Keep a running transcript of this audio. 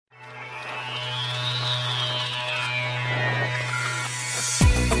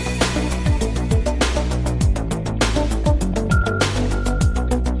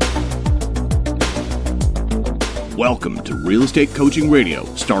Welcome to Real Estate Coaching Radio,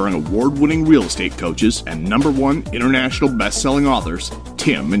 starring award-winning real estate coaches and #1 international best-selling authors,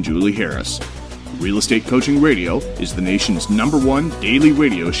 Tim and Julie Harris. Real Estate Coaching Radio is the nation's #1 daily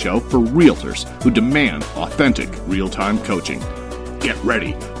radio show for realtors who demand authentic, real-time coaching. Get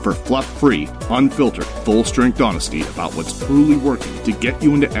ready for fluff-free, unfiltered, full-strength honesty about what's truly working to get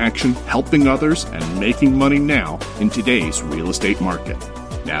you into action, helping others, and making money now in today's real estate market.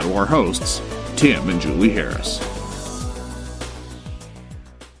 Now to our hosts, Tim and Julie Harris.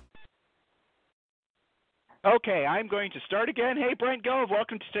 Okay, I'm going to start again. Hey, Brent, Gove,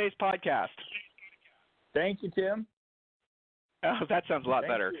 welcome to today's podcast. Thank you, Tim. Oh, that sounds a lot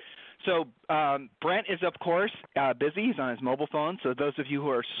better. So Brent is, of course, busy. He's on his mobile phone. So those of you who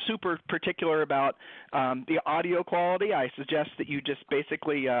are super particular about the audio quality, I suggest that you just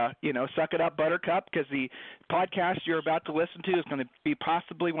basically, suck it up, buttercup, because the podcast you're about to listen to is going to be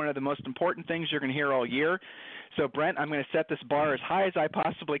possibly one of the most important things you're going to hear all year. So, Brent, I'm going to set this bar as high as I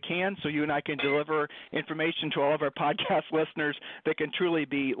possibly can so you and I can deliver information to all of our podcast listeners that can truly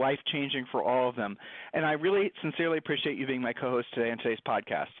be life-changing for all of them. And I really sincerely appreciate you being my co-host today on today's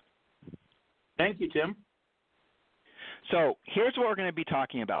podcast. Thank you, Tim. So here's what we're going to be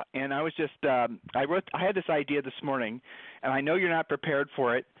talking about. And I was just, I had this idea this morning, and I know you're not prepared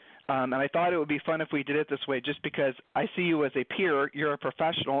for it. And I thought it would be fun if we did it this way just because I see you as a peer. You're a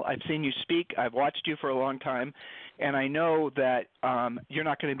professional. I've seen you speak. I've watched you for a long time. And I know that you're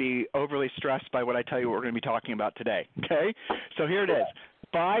not going to be overly stressed by what I tell you what we're going to be talking about today. Okay? So here it is.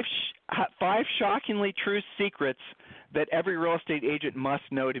 Five shockingly true secrets that every real estate agent must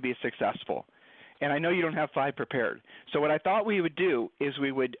know to be successful. And I know you don't have 5 prepared. So what I thought we would do is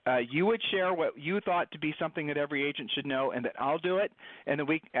you would share what you thought to be something that every agent should know, and that I'll do it. And then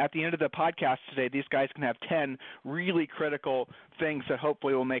at the end of the podcast today, these guys can have 10 really critical things that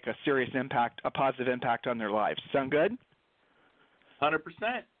hopefully will make a serious impact, a positive impact on their lives. Sound good? 100%.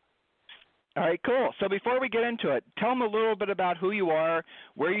 All right, cool. So before we get into it, tell them a little bit about who you are,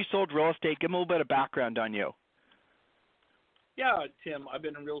 where you sold real estate. Give them a little bit of background on you. Yeah, Tim, I've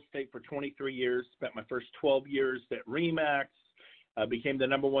been in real estate for 23 years, spent my first 12 years at RE/MAX, became the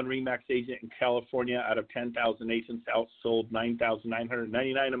 #1 RE/MAX agent in California out of 10,000 agents, outsold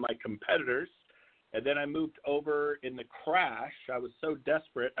 9,999 of my competitors. And then I moved over in the crash. I was so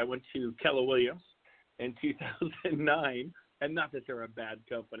desperate, I went to Keller Williams in 2009, and not that they're a bad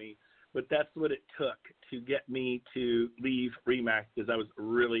company, but that's what it took to get me to leave RE/MAX because I was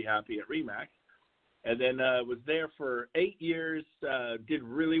really happy at RE/MAX. And then was there for 8 years, did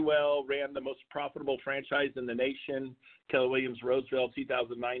really well, ran the most profitable franchise in the nation, Keller Williams Roseville,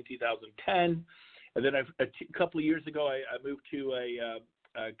 2009, 2010. And then a couple of years ago, I moved to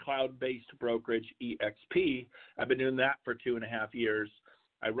a cloud-based brokerage, EXP. I've been doing that for 2.5 years.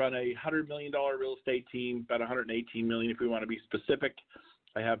 I run a $100 million real estate team, about $118 million if we want to be specific.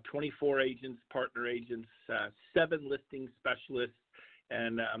 I have 24 agents, partner agents, 7 listing specialists,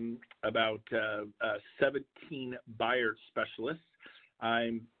 and about 17 buyer specialists.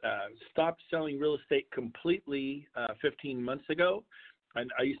 I stopped selling real estate completely 15 months ago. And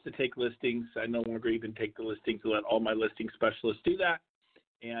I used to take listings. I no longer even take the listings. I let all my listing specialists do that.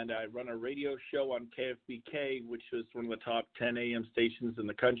 And I run a radio show on KFBK, which is one of the top 10 AM stations in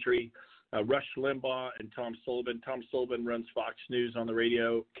the country. Rush Limbaugh and Tom Sullivan. Tom Sullivan runs Fox News on the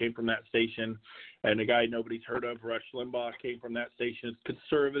radio, came from that station. And a guy nobody's heard of, Rush Limbaugh, came from that station. It's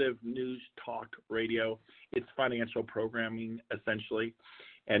conservative news talk radio. It's financial programming, essentially,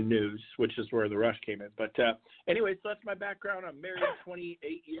 and news, which is where the Rush came in. But anyway, so that's my background. I'm married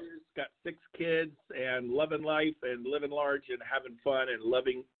 28 years, got 6 kids, and loving life and living large and having fun and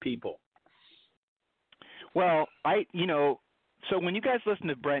loving people. Well, so when you guys listen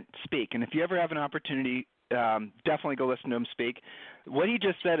to Brent speak, and if you ever have an opportunity, definitely go listen to him speak. What he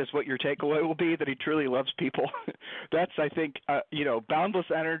just said is what your takeaway will be, that he truly loves people. That's, I think, boundless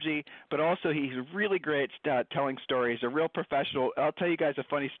energy, but also he's really great at telling stories, a real professional. I'll tell you guys a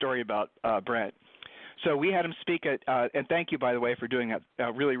funny story about Brent. So we had him speak at, and thank you, by the way, for doing that. I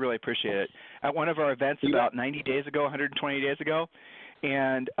really, really appreciate it. At one of our events about 90 days ago, 120 days ago,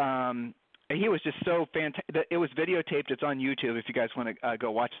 and he was just so fantastic. It was videotaped. It's on YouTube if you guys want to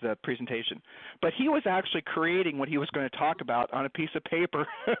go watch the presentation. But he was actually creating what he was going to talk about on a piece of paper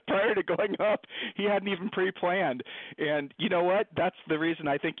prior to going up. He hadn't even pre-planned. And you know what? That's the reason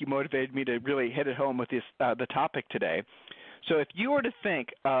I think you motivated me to really hit it home with this the topic today. So if you were to think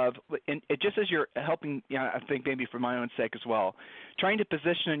of, and it just as you're helping, I think maybe for my own sake as well, trying to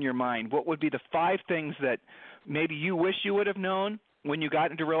position in your mind what would be the 5 things that maybe you wish you would have known, when you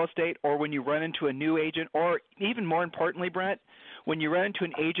got into real estate, or when you run into a new agent, or even more importantly, Brent, when you run into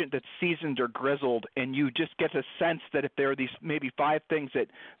an agent that's seasoned or grizzled, and you just get a sense that if there are these maybe 5 things that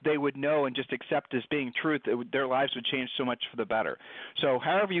they would know and just accept as being truth, their lives would change so much for the better. So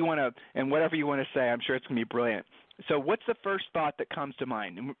however you want to, and whatever you want to say, I'm sure it's going to be brilliant. So what's the first thought that comes to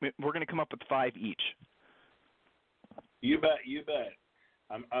mind? And we're going to come up with 5 each. You bet.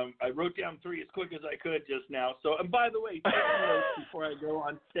 I wrote down 3 as quick as I could just now. So, and by the way, taking notes before I go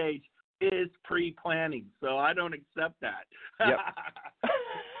on stage is pre-planning, so I don't accept that. Yep.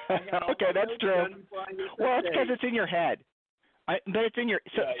 Okay, that's true. Well, it's because it's in your head. But it's in your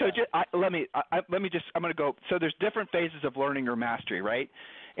let me just I'm going to go. So there's different phases of learning or mastery, right?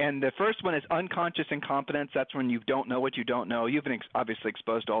 And the first one is unconscious incompetence. That's when you don't know what you don't know. You've been obviously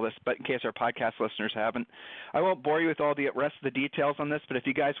exposed to all this, but in case our podcast listeners haven't, I won't bore you with all the rest of the details on this, but if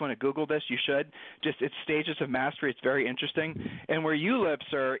you guys want to Google this, you should. It's stages of mastery. It's very interesting. And where you live,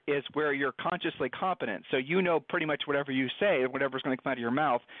 sir, is where you're consciously competent. So you know pretty much whatever you say, whatever's going to come out of your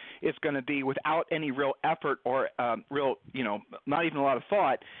mouth, it's going to be without any real effort or not even a lot of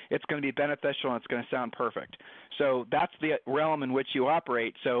thought. It's going to be beneficial and it's going to sound perfect. So that's the realm in which you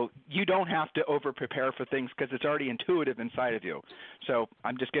operate. So you don't have to over-prepare for things because it's already intuitive inside of you. So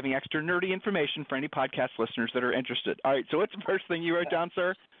I'm just giving extra nerdy information for any podcast listeners that are interested. All right, so what's the first thing you wrote down,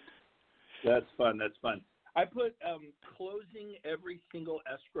 sir? That's fun. I put closing every single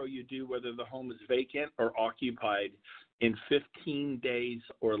escrow you do, whether the home is vacant or occupied, in 15 days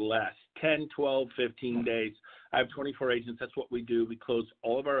or less. 10, 12, 15 days. I have 24 agents. That's what we do. We close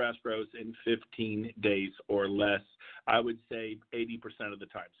all of our escrows in 15 days or less. I would say 80% of the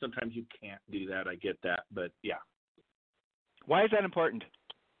time. Sometimes you can't do that. I get that. But, yeah. Why is that important?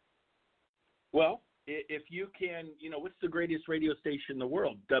 Well, if you can, what's the greatest radio station in the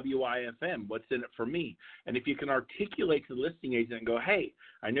world? WIFM. What's in it for me? And if you can articulate to the listing agent and go, hey,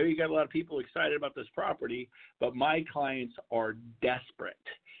 I know you got a lot of people excited about this property, but my clients are desperate,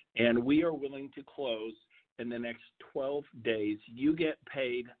 and we are willing to close in the next 12 days. You get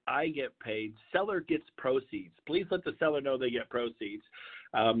paid. I get paid. Seller gets proceeds. Please let the seller know they get proceeds.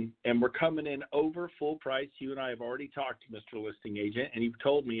 And we're coming in over full price. You and I have already talked to Mr. Listing Agent, and you've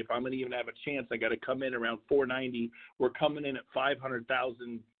told me if I'm going to even have a chance, I got to come in around $490. We're coming in at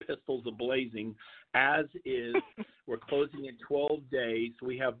 $500,000, pistols a-blazing. As is, we're closing in 12 days.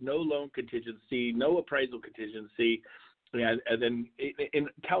 We have no loan contingency, no appraisal contingency. And then in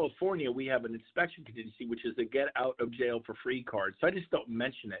California, we have an inspection contingency, which is a get out of jail for free card. So I just don't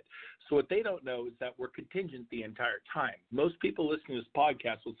mention it. So what they don't know is that we're contingent the entire time. Most people listening to this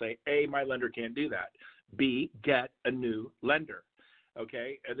podcast will say, A, my lender can't do that. B, get a new lender.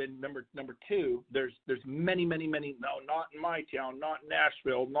 Okay. And then number 2, there's many, no, not in my town, not in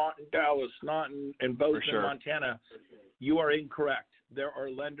Nashville, not in Dallas, not in Bozeman, sure. Montana. You are incorrect. There are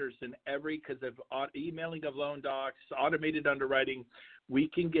lenders in because of emailing of loan docs, automated underwriting. We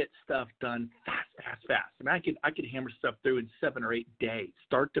can get stuff done fast. I mean, I could hammer stuff through in 7 or 8 days,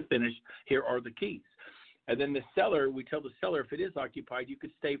 start to finish. Here are the keys. And then the seller, we tell the seller if it is occupied, you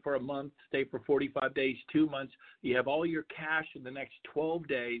could stay for a month, stay for 45 days, 2 months. You have all your cash in the next 12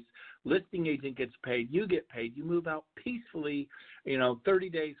 days. Listing agent gets paid. You get paid. You move out peacefully, 30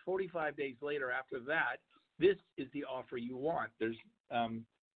 days, 45 days later after that. This is the offer you want.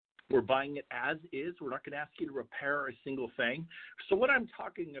 We're buying it as is. We're not going to ask you to repair a single thing. So what I'm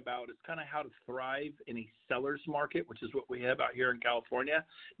talking about is kind of how to thrive in a seller's market, which is what we have out here in California.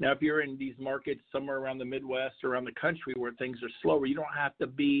 Now, if you're in these markets somewhere around the Midwest or around the country where things are slower, you don't have to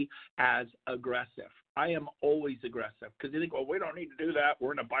be as aggressive. I am always aggressive because you think, well, we don't need to do that.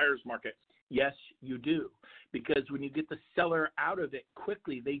 We're in a buyer's market. Yes, you do. Because when you get the seller out of it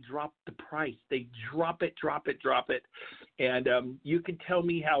quickly, they drop the price. They drop it. And you can tell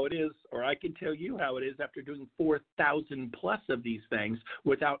me how it is, or I can tell you how it is after doing 4,000 plus of these things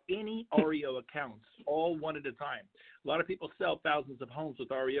without any REO accounts, all one at a time. A lot of people sell thousands of homes with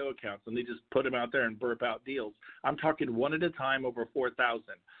REO accounts, and they just put them out there and burp out deals. I'm talking one at a time over 4,000.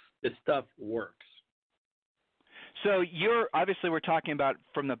 This stuff works. So we're talking about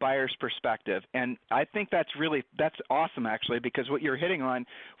from the buyer's perspective, and I think that's awesome actually, because what you're hitting on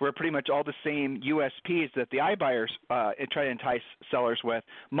were pretty much all the same USPs that the iBuyers try to entice sellers with,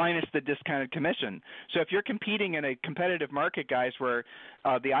 minus the discounted commission. So if you're competing in a competitive market, guys, where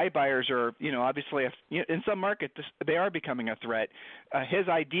the iBuyers are, obviously in some markets they are becoming a threat. His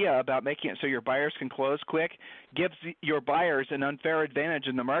idea about making it so your buyers can close quick gives your buyers an unfair advantage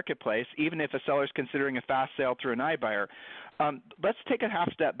in the marketplace, even if a seller's considering a fast sale through an iBuyer. let's take a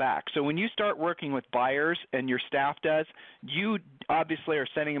half step back. So when you start working with buyers and your staff does, you obviously are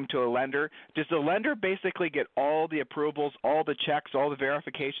sending them to a lender. Does the lender basically get all the approvals, all the checks, all the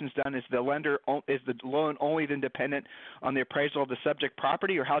verifications done? Is the loan only then dependent on the appraisal of the subject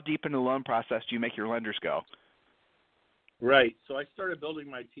property, or how deep into the loan process do you make your lenders go? Right. So I started building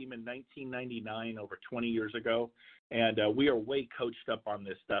my team in 1999, over 20 years ago, and we are way coached up on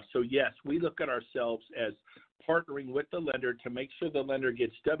this stuff. So, yes, we look at ourselves as partnering with the lender to make sure the lender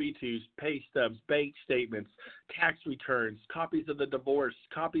gets W-2s, pay stubs, bank statements, tax returns, copies of the divorce,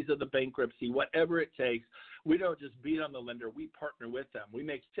 copies of the bankruptcy, whatever it takes. We don't just beat on the lender. We partner with them. We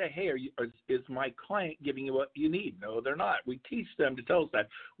say, hey, is my client giving you what you need? No, they're not. We teach them to tell us that.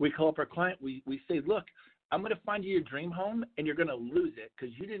 We call up our client. We say, look, I'm going to find you your dream home, and you're going to lose it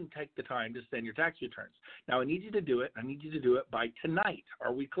because you didn't take the time to send your tax returns. Now, I need you to do it. I need you to do it by tonight.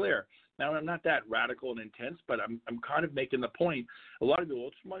 Are we clear? Now, I'm not that radical and intense, but I'm kind of making the point. A lot of people,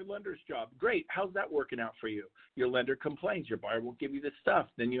 it's my lender's job. Great. How's that working out for you? Your lender complains. Your buyer won't give you this stuff.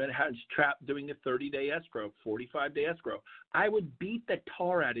 Then you had trapped doing a 30-day escrow, 45-day escrow. I would beat the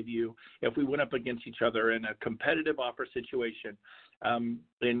tar out of you if we went up against each other in a competitive offer situation. And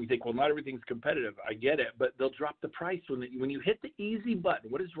you think, well, not everything's competitive. I get it, but they'll drop the price when you hit the easy button.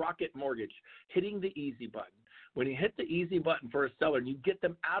 What is Rocket Mortgage? Hitting the easy button. When you hit the easy button for a seller and you get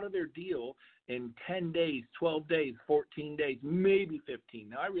them out of their deal in 10 days, 12 days, 14 days, maybe 15.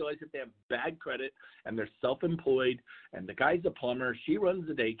 Now, I realize if they have bad credit and they're self-employed and the guy's a plumber, she runs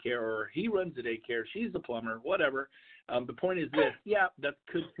the daycare, or he runs the daycare, she's a plumber, whatever. The point is this, yeah, that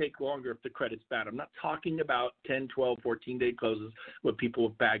could take longer if the credit's bad. I'm not talking about 10, 12, 14-day closes with people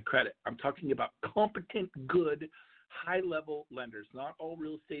with bad credit. I'm talking about competent, good, high-level lenders. Not all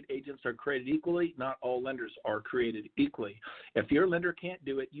real estate agents are created equally. Not all lenders are created equally. If your lender can't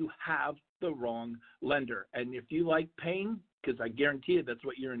do it, you have the wrong lender. And if you like pain, because I guarantee you that's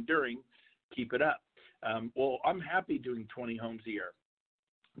what you're enduring, keep it up. Well, I'm happy doing 20 homes a year.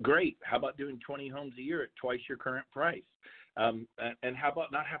 Great. How about doing 20 homes a year at twice your current price? And how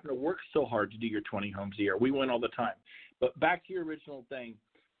about not having to work so hard to do your 20 homes a year? We win all the time. But back to your original thing,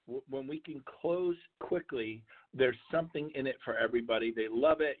 when we can close quickly, there's something in it for everybody. They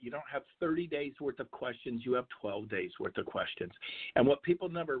love it. You don't have 30 days worth of questions. You have 12 days worth of questions. And what people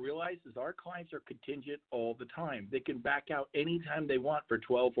never realize is our clients are contingent all the time. They can back out anytime they want for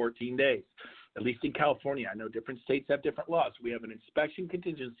 12, 14 days. At least in California. I know different states have different laws. We have an inspection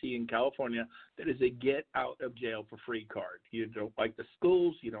contingency in California that is a get out of jail for free card. You don't like the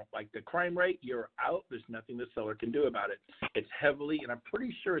schools, you don't like the crime rate, you're out. There's nothing the seller can do about it. It's heavily, and I'm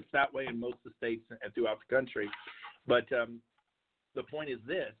pretty sure it's that way in most of the states and throughout the country. But the point is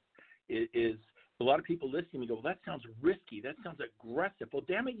this, is a lot of people listening go, well, that sounds risky. That sounds aggressive. Well,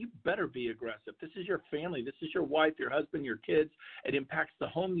 damn it, you better be aggressive. This is your family. This is your wife, your husband, your kids. It impacts the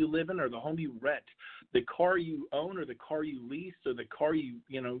home you live in or the home you rent, the car you own or the car you lease or the car you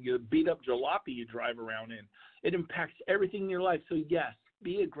beat up jalopy you drive around in. It impacts everything in your life. So, yes,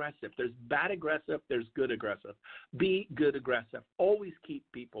 be aggressive. There's bad aggressive. There's good aggressive. Be good aggressive. Always keep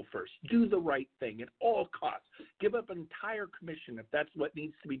people first. Do the right thing at all costs. Give up an entire commission if that's what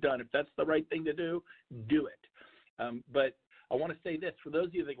needs to be done. If that's the right thing to do, do it. But I want to say this. For those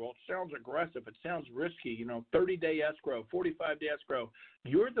of you that think, well, it sounds aggressive. It sounds risky. 30-day escrow, 45-day escrow.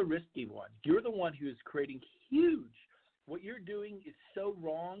 You're the risky one. You're the one who is creating huge. What you're doing is so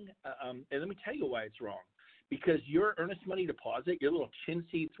wrong. And let me tell you why it's wrong. Because your earnest money deposit, your little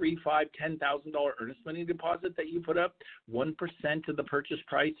chintzy $3,000, $5,000, $10,000 earnest money deposit that you put up, 1% of the purchase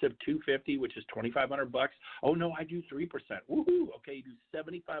price of $250, which is $2,500. Oh no, I do 3%. Woohoo! Okay, you do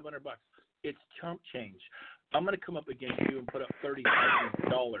 $7,500. It's chump change. I'm going to come up against you and put up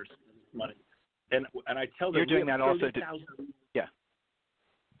 $30,000 money, and I tell them you're doing that also. Yeah,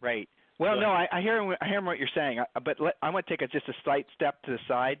 right. Well, no, I hear what you're saying, but I'm going to take just a slight step to the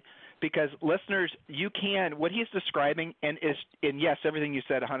side. Because listeners, what he's describing, and yes, everything you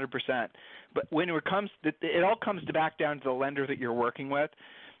said 100%, but when it all comes back down to the lender that you're working with.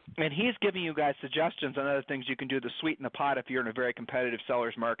 And he's giving you guys suggestions on other things you can do to sweeten the pot if you're in a very competitive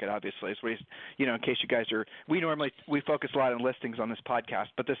seller's market, obviously. So in case you guys we focus a lot on listings on this podcast,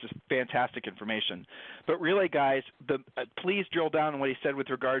 but this is fantastic information. But really, guys, please drill down on what he said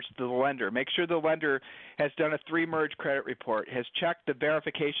with regards to the lender. Make sure the lender has done a 3-merge credit report, has checked the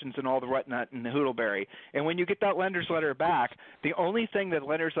verifications and all the whatnot in the Hoodleberry. And when you get that lender's letter back, the only thing that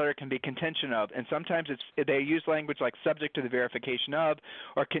lender's letter can be contingent of, and sometimes they use language like subject to the verification of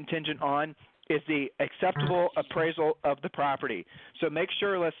or contingent on, is the acceptable appraisal of the property. So make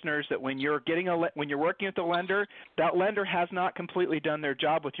sure, listeners, that when you're working with the lender, that lender has not completely done their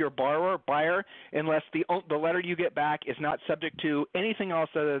job with your buyer, unless the letter you get back is not subject to anything else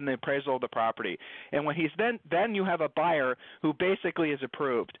other than the appraisal of the property. And when he's then you have a buyer who basically is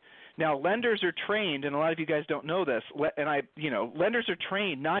approved. Now, lenders are trained, and a lot of you guys don't know this, lenders are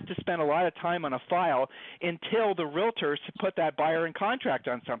trained not to spend a lot of time on a file until the realtors put that buyer in contract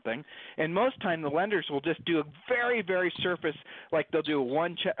on something. And most time, the lenders will just do a very, very surface, like they'll do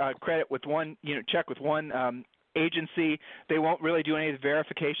one credit with one, check with one agency. They won't really do any of the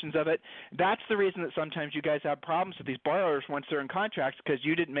verifications of it. That's the reason that sometimes you guys have problems with these borrowers once they're in contracts, because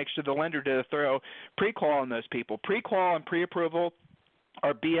you didn't make sure the lender did a thorough pre-qual on those people. Pre-qual and pre-approval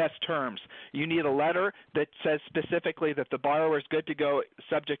are BS terms. You need a letter that says specifically that the borrower is good to go,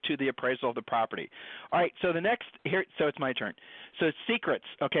 subject to the appraisal of the property. All right, so so it's my turn. So secrets,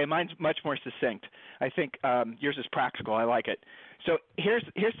 okay, mine's much more succinct. I think yours is practical. I like it. So here's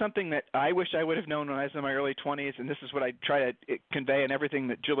something that I wish I would have known when I was in my early 20s, and this is what I try to convey in everything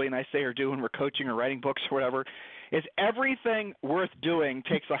that Julie and I say or do when we're coaching or writing books or whatever, is everything worth doing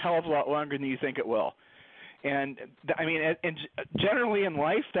takes a hell of a lot longer than you think it will. And I mean, and generally in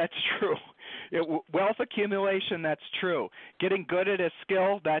life, that's true. Wealth accumulation, that's true. Getting good at a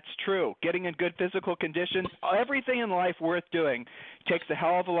skill, that's true. Getting in good physical condition, everything in life worth doing takes a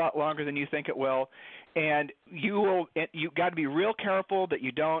hell of a lot longer than you think it will. And you got to be real careful that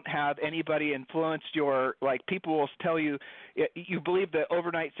you don't have anybody influence your, like, people will tell you, you believe the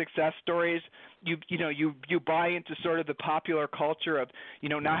overnight success stories. You buy into sort of the popular culture of,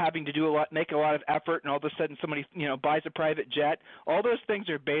 not having to make a lot of effort, and all of a sudden somebody, buys a private jet. All those things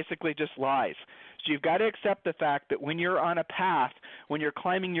are basically just lies. So you've got to accept the fact that when you're on a path, when you're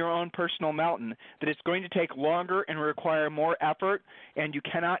climbing your own personal mountain, that it's going to take longer and require more effort, and you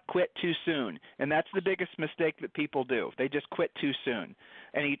cannot quit too soon. And that's the biggest mistake that people do. They just quit too soon.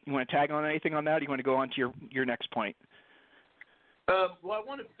 You want to tag on anything on that, or you want to go on to your next point? Well, I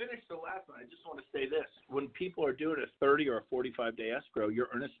want to finish the last one. I just want to say this. When people are doing a 30 or a 45-day escrow, your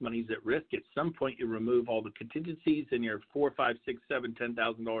earnest money is at risk. At some point, you remove all the contingencies and your $4, $5, $6, $7,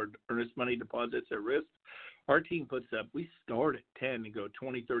 $10,000 earnest money deposits at risk. Our team puts up, we start at 10 and go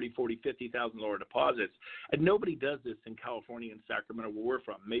 20, 30, 40, $50,000 deposits. And nobody does this in California and Sacramento, where we're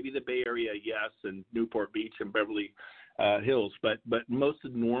from. Maybe the Bay Area, yes, and Newport Beach and Beverly Hills. But most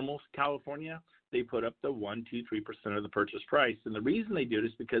of normal California, they put up the 1%, 2%, 3% of the purchase price. And the reason they do it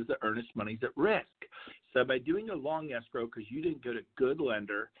is because the earnest money's at risk. So by doing a long escrow, because you didn't go to a good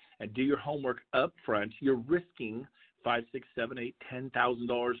lender and do your homework up front, you're risking $5, $6, $7, $8,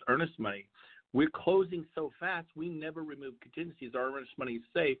 $10,000 earnest money. We're closing so fast, we never remove contingencies. Our earnest money is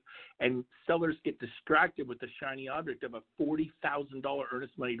safe, and sellers get distracted with the shiny object of a $40,000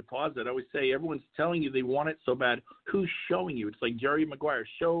 earnest money deposit. I always say, everyone's telling you they want it so bad. Who's showing you? It's like Jerry Maguire.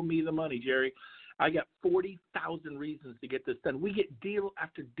 Show me the money, Jerry. I got 40,000 reasons to get this done. We get deal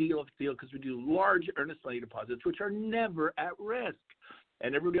after deal after deal because we do large earnest money deposits, which are never at risk.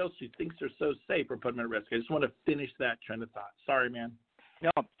 And everybody else who thinks they're so safe are putting them at risk. I just want to finish that train of thought. Sorry, man. No,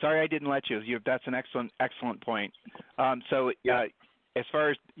 sorry I didn't let you. That's an excellent point. As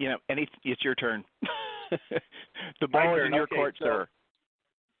far as, it's your turn. The ball is in your court, sir.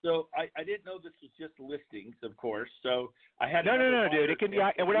 So I didn't know this was just listings, of course. So I had no, dude. It can be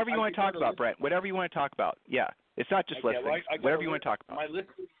whatever you want to talk about, Brent. Whatever you want to talk about. Yeah, it's not just listings. Whatever you want to talk about.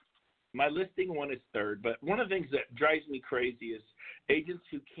 My listing one is third, but one of the things that drives me crazy is agents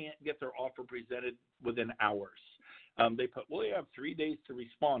who can't get their offer presented within hours. They put, well, you have 3 days to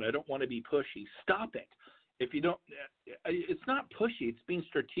respond. I don't want to be pushy. Stop it. If you don't, it's not pushy. It's being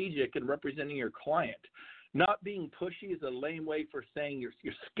strategic and representing your client. Not being pushy is a lame way for saying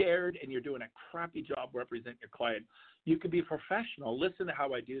you're scared and you're doing a crappy job representing your client. You can be professional. Listen to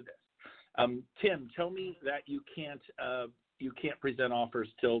how I do this. Tim, tell me that you can't present offers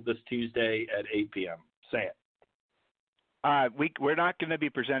till this Tuesday at 8 p.m. Say it. We're not going to be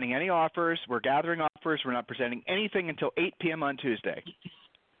presenting any offers. We're gathering offers. We're not presenting anything until 8 p.m. on Tuesday.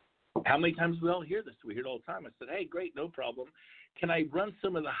 How many times do we all hear this? We hear it all the time. I said, hey, great, no problem. Can I run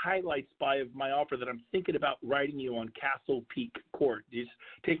some of the highlights of my offer that I'm thinking about writing you on Castle Peak Court? Just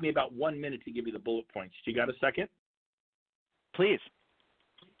take me about 1 minute to give you the bullet points. You got a second? Please.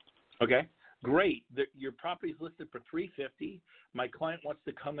 Okay. Great. Your property is listed for $350. My client wants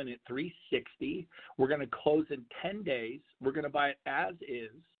to come in at $360. We're going to close in 10 days. We're going to buy it as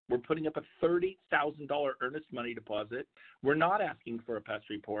is. We're putting up a $30,000 earnest money deposit. We're not asking for a pest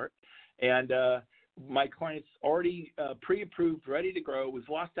report. And my client's already pre-approved, ready to grow. We've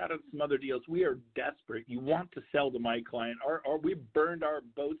lost out on some other deals. We are desperate. You want to sell to my client. We burned our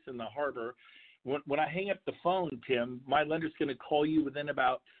boats in the harbor, When I hang up the phone, Tim, my lender's going to call you within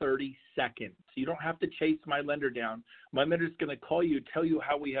about 30 seconds. You don't have to chase my lender down. My lender's going to call you, tell you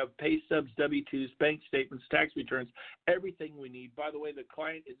how we have pay stubs, W-2s, bank statements, tax returns, everything we need. By the way, the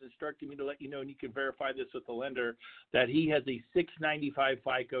client is instructing me to let you know, and you can verify this with the lender, that he has a 695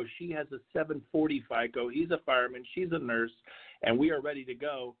 FICO. She has a 740 FICO. He's a fireman. She's a nurse, and we are ready to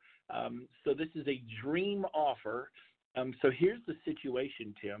go. So this is a dream offer. So here's the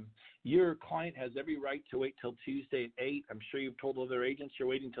situation, Tim. Your client has every right to wait till Tuesday at 8. I'm sure you've told other agents you're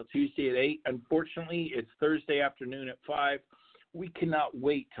waiting till Tuesday at 8. Unfortunately, it's Thursday afternoon at 5. We cannot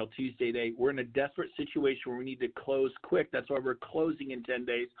wait till Tuesday at 8. We're in a desperate situation where we need to close quick. That's why we're closing in 10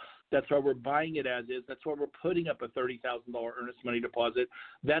 days. That's why we're buying it as is. That's why we're putting up a $30,000 earnest money deposit.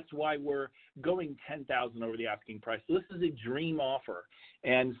 That's why we're going $10,000 over the asking price. So this is a dream offer.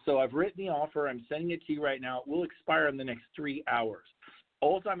 And so I've written the offer. I'm sending it to you right now. It will expire in the next 3 hours.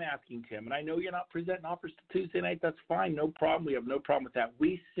 All I'm asking, Tim, and I know you're not presenting offers to Tuesday night. That's fine. No problem. We have no problem with that.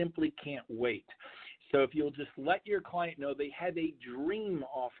 We simply can't wait. So if you'll just let your client know they have a dream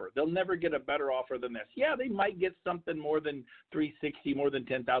offer, they'll never get a better offer than this. Yeah, they might get something more than $360, more than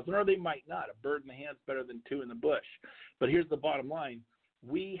 $10,000, or they might not. A bird in the hand is better than two in the bush. But here's the bottom line.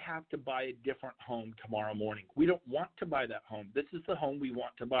 We have to buy a different home tomorrow morning. We don't want to buy that home. This is the home we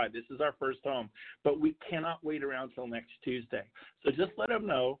want to buy. This is our first home. But we cannot wait around till next Tuesday. So just let them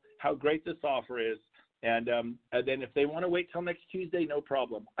know how great this offer is. And then if they want to wait till next Tuesday, no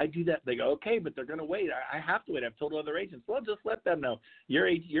problem. I do that. They go, okay, but they're going to wait. I have to wait. I've told other agents. Well, just let them know.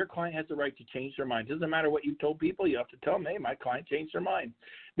 Your client has the right to change their mind. It doesn't matter what you've told people. You have to tell them, hey, my client changed their mind.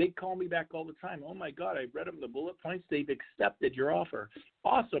 They call me back all the time. Oh, my God, I read them the bullet points. They've accepted your offer.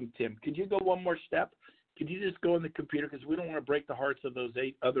 Awesome, Tim. Could you go one more step? Could you just go in the computer, because we don't want to break the hearts of those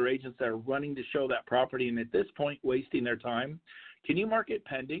other agents that are running to show that property and at this point wasting their time. Can you mark it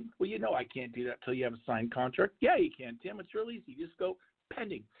pending? Well, you know I can't do that until you have a signed contract. Yeah, you can, Tim. It's real easy. You just go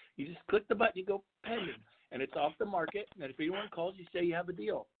pending. You just click the button, you go pending, and it's off the market. And if anyone calls, you say you have a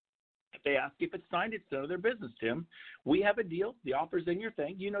deal. If they ask if it's signed, it's none of their business, Tim. We have a deal. The offer's in your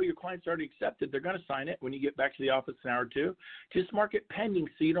thing. You know your client's already accepted. They're going to sign it when you get back to the office in an hour or two. Just mark it pending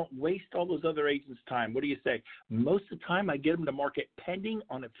so you don't waste all those other agents' time. What do you say? Most of the time I get them to mark it pending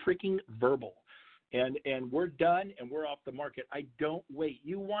on a freaking verbal. And we're done and we're off the market. I don't wait.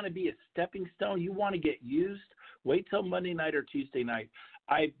 You want to be a stepping stone. You want to get used. Wait till Monday night or Tuesday night.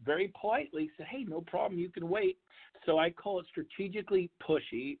 I very politely say, hey, no problem. You can wait. So I call it strategically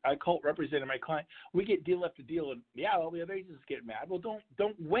pushy. I call it representing my client. We get deal after deal, and yeah, all the other agents get mad. Well,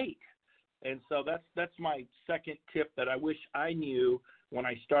 don't wait. And so that's my second tip that I wish I knew when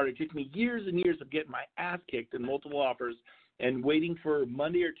I started. It took me years and years of getting my ass kicked in multiple offers and waiting for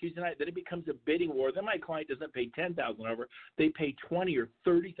Monday or Tuesday night. Then it becomes a bidding war. Then my client doesn't pay $10,000 over; they pay $20,000 or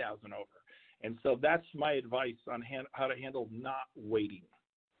 $30,000 over. And so that's my advice on how to handle not waiting.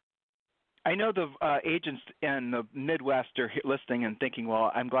 I know the agents in the Midwest are listening and thinking,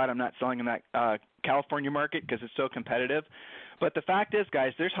 well, I'm glad I'm not selling in that California market because it's so competitive. But the fact is,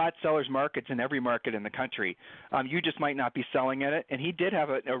 guys, there's hot sellers markets in every market in the country. You just might not be selling at it. And he did have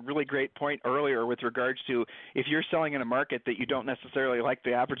a really great point earlier with regards to if you're selling in a market that you don't necessarily like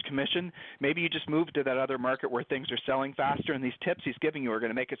the average commission, maybe you just move to that other market where things are selling faster. And these tips he's giving you are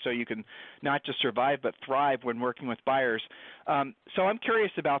going to make it so you can not just survive but thrive when working with buyers. So I'm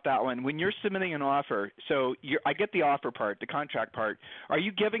curious about that one. When you're submitting an offer, so I get the offer part, the contract part. Are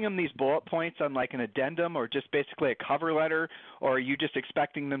you giving them these bullet points on like an addendum or just basically a cover letter? Or are you just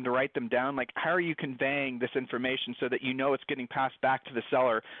expecting them to write them down? Like, how are you conveying this information so that you know it's getting passed back to the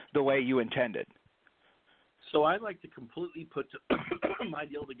seller the way you intended? So I like to completely put my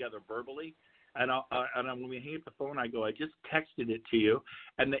deal together verbally. And when we hang up the phone, I go, I just texted it to you.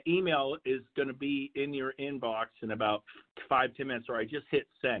 And the email is going to be in your inbox in about 5-10 minutes, or I just hit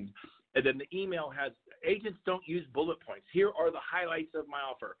send. And then the email has, agents don't use bullet points. Here are the highlights of my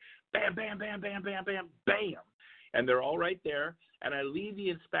offer. Bam, bam, bam, bam, bam, bam, bam. And they're all right there. And I leave the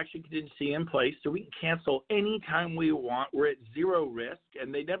inspection contingency in place so we can cancel anytime we want. We're at zero risk,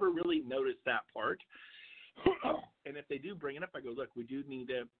 and they never really notice that part. And if they do bring it up, I go, look, we do need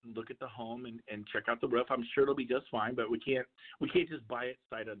to look at the home and check out the roof. I'm sure it'll be just fine, but we can't just buy it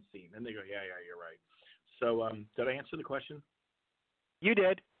sight unseen. And they go, yeah, you're right. So did I answer the question? You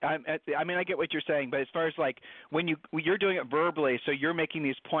did. I mean, I get what you're saying, but as far as like when you're doing it verbally, so you're making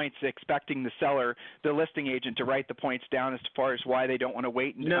these points expecting the seller, the listing agent, to write the points down as far as why they don't want to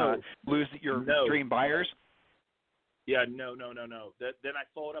wait and lose your dream buyers? Yeah, no. Then I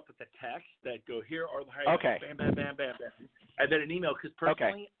follow it up with a text that go, here are the highlights, bam, bam, bam, bam, bam. And then an email, because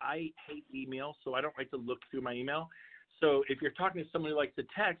personally I hate email, so I don't like to look through my email. So if you're talking to somebody who likes to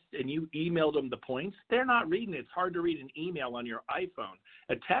text and you emailed them the points, they're not reading it. It's hard to read an email on your iPhone.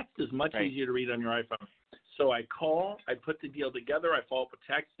 A text is much easier to read on your iPhone. So I call, I put the deal together, I follow up with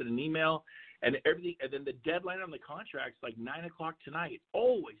text and an email, and everything. And then the deadline on the contract's like 9 o'clock tonight.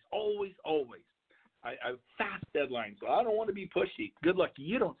 Always, always, always. I have fast deadlines, so I don't want to be pushy. Good luck.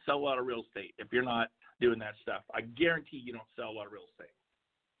 You don't sell a lot of real estate if you're not doing that stuff. I guarantee you don't sell a lot of real estate.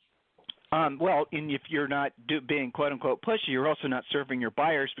 Well, and if you're not being quote-unquote pushy, you're also not serving your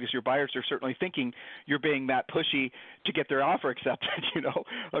buyers, because your buyers are certainly thinking you're being that pushy to get their offer accepted,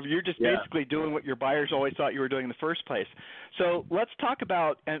 You're just basically doing what your buyers always thought you were doing in the first place. So let's talk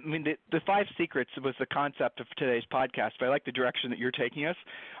about, the 5 secrets was the concept of today's podcast, but I like the direction that you're taking us.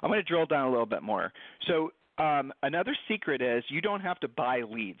 I'm going to drill down a little bit more. So another secret is you don't have to buy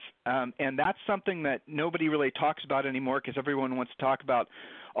leads, and that's something that nobody really talks about anymore, because everyone wants to talk about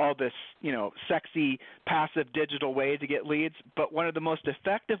all this, sexy, passive digital way to get leads. But one of the most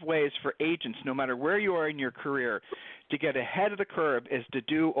effective ways for agents, no matter where you are in your career, to get ahead of the curve is to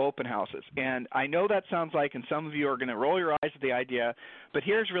do open houses. And I know that sounds like, and some of you are going to roll your eyes at the idea, but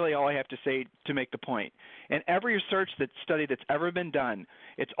here's really all I have to say to make the point. In every research study that's ever been done,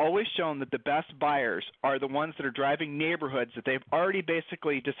 it's always shown that the best buyers are the ones that are driving neighborhoods that they've already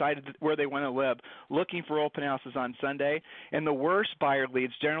basically decided where they want to live, looking for open houses on Sunday. And the worst buyer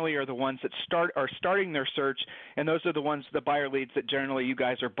leads generally are the ones that are starting their search, and those are the buyer leads that generally you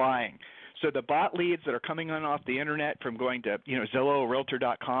guys are buying. So the bot leads that are coming on off the internet from going to Zillow,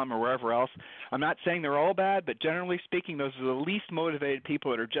 Realtor.com, or wherever else, I'm not saying they're all bad, but generally speaking, those are the least motivated people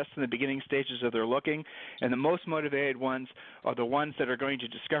that are just in the beginning stages of their looking, and the most motivated ones are the ones that are going to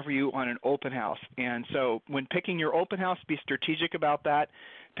discover you on an open house. And so when picking your open house, be strategic about that.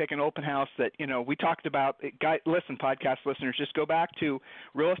 Pick an open house that, we talked about. Listen, podcast listeners, just go back to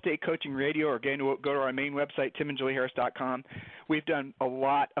Real Estate Coaching Radio, or go to our main website, timandjulieharris.com. We've done a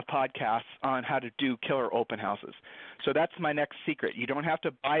lot of podcasts on how to do killer open houses. So that's my next secret. You don't have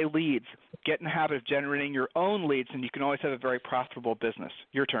to buy leads. Get in the habit of generating your own leads, and you can always have a very profitable business.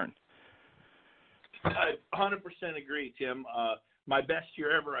 Your turn. I 100% agree, Tim. My best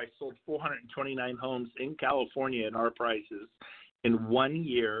year ever, I sold 429 homes in California at our prices in 1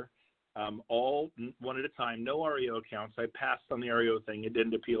 year, all one at a time, no REO accounts. I passed on the REO thing. It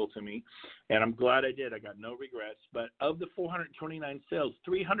didn't appeal to me, and I'm glad I did. I got no regrets. But of the 429 sales,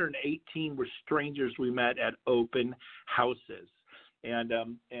 318 were strangers we met at open houses. And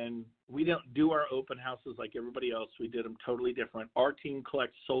we don't do our open houses like everybody else. We did them totally different. Our team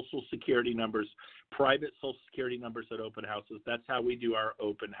collects Social Security numbers, private Social Security numbers at open houses. That's how we do our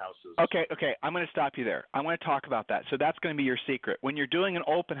open houses. Okay. I'm going to stop you there. I want to talk about that. So that's going to be your secret. When you're doing an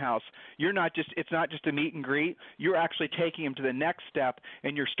open house, it's not just a meet and greet. You're actually taking them to the next step,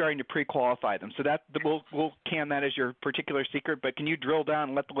 and you're starting to pre-qualify them. So we'll can that as your particular secret. But can you drill down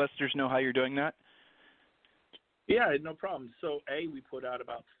and let the listeners know how you're doing that? Yeah, no problem. So, we put out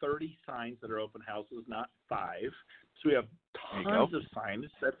about 30 signs that are open houses, not 5. So we have tons of signs.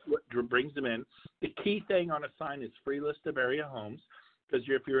 That's what brings them in. The key thing on a sign is free list of area homes, because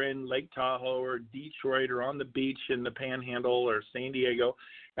if you're in Lake Tahoe or Detroit or on the beach in the Panhandle or San Diego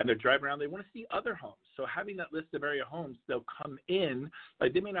and they're driving around, they want to see other homes. So having that list of area homes, they'll come in.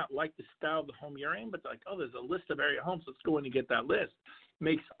 Like, they may not like the style of the home you're in, but they're like, there's a list of area homes. Let's go in and get that list.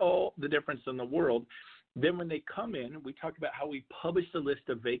 Makes all the difference in the world. Then when they come in, we talk about how we publish the list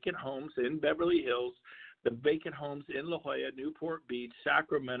of vacant homes in Beverly Hills, the vacant homes in La Jolla, Newport Beach,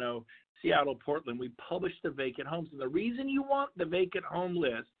 Sacramento, Seattle, Portland. We publish the vacant homes. And the reason you want the vacant home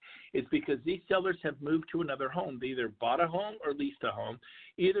list is because these sellers have moved to another home. They either bought a home or leased a home.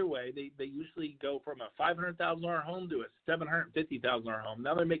 Either way, they usually go from a $500,000 home to a $750,000 home.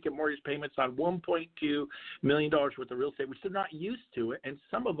 Now they're making mortgage payments on $1.2 million worth of real estate, which they're not used to it, and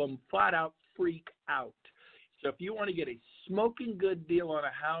some of them flat out freak out. So if you want to get a smoking good deal on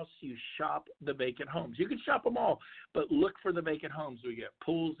a house, you shop the vacant homes. You can shop them all, but look for the vacant homes. We get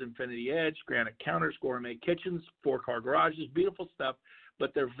pools, infinity edge, granite counters, gourmet kitchens, 4-car garages, beautiful stuff,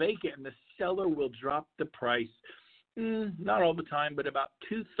 but they're vacant, and the seller will drop the price. Not all the time, but about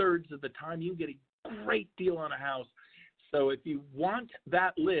 2/3 of the time you get a great deal on a house. So if you want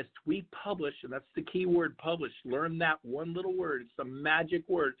that list, we publish, and that's the key word, publish. Learn that one little word. It's the magic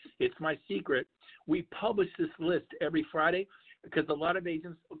word. It's my secret. We publish this list every Friday because a lot of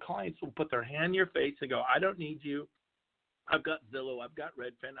agents, clients will put their hand in your face and go, I don't need you. I've got Zillow. I've got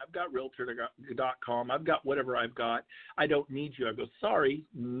Redfin. I've got Realtor.com. I've got whatever I've got. I don't need you. I go, sorry,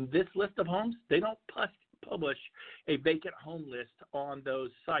 this list of homes, they don't publish a vacant home list on those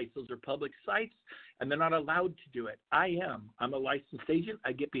sites. Those are public sites, and they're not allowed to do it. I am. I'm a licensed agent.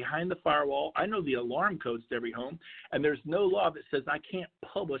 I get behind the firewall. I know the alarm codes to every home, and there's no law that says I can't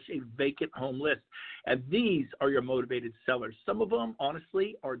publish a vacant home list. And these are your motivated sellers. Some of them,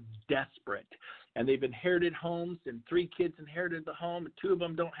 honestly, are desperate. And they've inherited homes, and 3 kids inherited the home. 2 of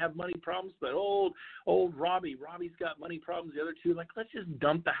them don't have money problems, but old Robbie's got money problems. The other 2 like, let's just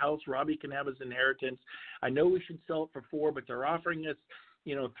dump the house. Robbie can have his inheritance. I know we should sell it for 4, but they're offering us,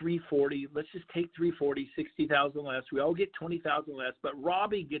 $340. Let's just take $340, $60,000 less. We all get $20,000 less, but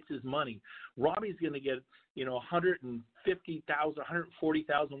Robbie gets his money. Robbie's going to get, $150,000,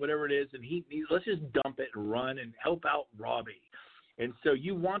 $140,000, whatever it is, and let's just dump it and run and help out Robbie. And so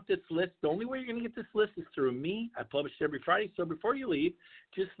you want this list. The only way you're going to get this list is through me. I publish it every Friday. So before you leave,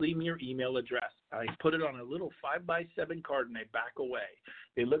 just leave me your email address. I put it on a little 5x7 card, and they back away.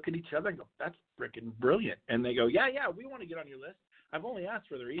 They look at each other and go, that's freaking brilliant. And they go, yeah, we want to get on your list. I've only asked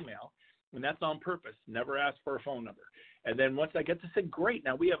for their email, and that's on purpose. Never asked for a phone number. And then once I get to say, great,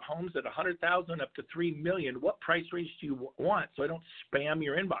 now we have homes at $100,000 up to $3 million. What price range do you want so I don't spam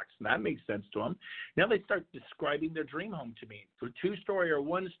your inbox? And that makes sense to them. Now they start describing their dream home to me. So 2-story or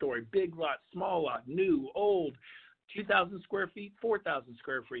 1-story, big lot, small lot, new, old, 2,000 square feet, 4,000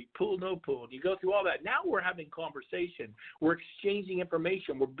 square feet, pool, no pool. And you go through all that. Now we're having conversation. We're exchanging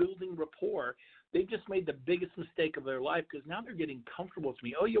information. We're building rapport. They've just made the biggest mistake of their life because now they're getting comfortable with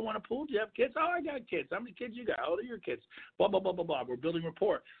me. Oh, you want a pool? Do you have kids? Oh, I got kids. How many kids you got? How old are your kids? Blah, blah, blah, blah, blah. We're building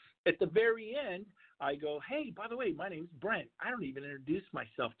rapport. At the very end, I go, hey, by the way, my name's Brent. I don't even introduce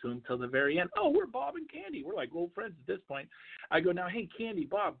myself to him until the very end. Oh, we're Bob and Candy. We're like old friends at this point. I go, now, hey, Candy,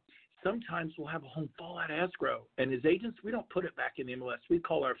 Bob, sometimes we'll have a home fall out of escrow. And as agents, we don't put it back in the MLS. We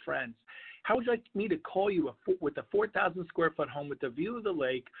call our friends. How would you like me to call you with a 4,000 square foot home with a view of the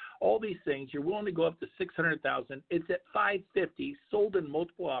lake, all these things? You're willing to go up to $600,000. It's at $550, sold in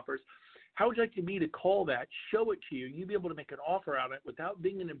multiple offers. How would you like me to call that, show it to you? You'd be able to make an offer on it without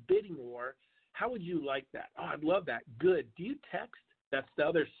being in a bidding war. How would you like that? Oh, I'd love that. Good. Do you text? That's the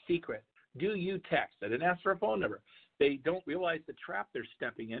other secret. Do you text? I didn't ask for a phone number. They don't realize the trap they're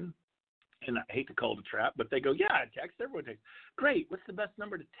stepping in. And I hate to call it a trap, but they go, yeah, I text. Everyone texts. Great. What's the best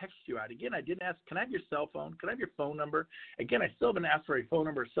number to text you at? Again, I didn't ask, can I have your cell phone? Can I have your phone number? Again, I still haven't asked for a phone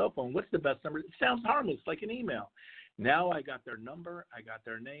number or cell phone. What's the best number? It sounds harmless, like an email. Now I got their number. I got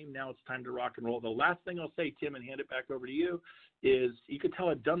their name. Now it's time to rock and roll. The last thing I'll say, Tim, and hand it back over to you, is you can tell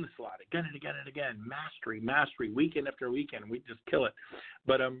I've done this a lot, again and again and again. Mastery, weekend after weekend. We just kill it.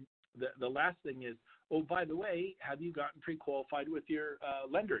 But the last thing is, oh, by the way, have you gotten pre-qualified with your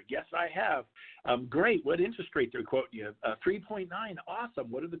lender? Yes, I have. Great. What interest rate they're quoting you? 3.9.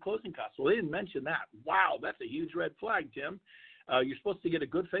 Awesome. What are the closing costs? Well, they didn't mention that. Wow, that's a huge red flag, Tim. You're supposed to get a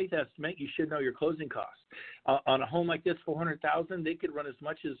good faith estimate. You should know your closing costs. On a home like this, $400,000, they could run as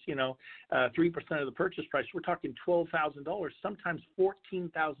much as 3% of the purchase price. We're talking $12,000, sometimes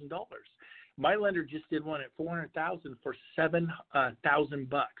 $14,000. My lender just did one at $400,000 for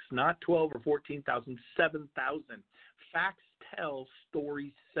 $7,000, not 12 or 14,000, 7,000. Facts tell,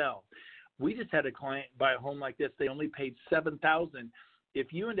 stories sell. We just had a client buy a home like this. They only paid $7,000.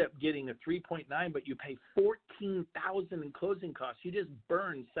 If you end up getting a 3.9, but you pay $14,000 in closing costs, you just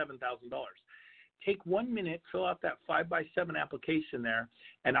burn $7,000. Take 1 minute, fill out that 5x7 application there,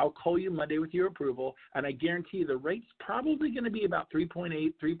 and I'll call you Monday with your approval, and I guarantee you the rate's probably going to be about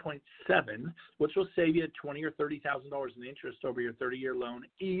 3.8, 3.7, which will save you $20,000 or $30,000 in interest over your 30-year loan,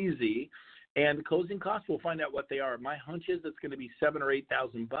 easy. And the closing costs, we'll find out what they are. My hunch is it's going to be $7,000 or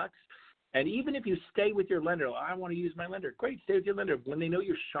 $8,000. And even if you stay with your lender, I want to use my lender. Great, stay with your lender. When they know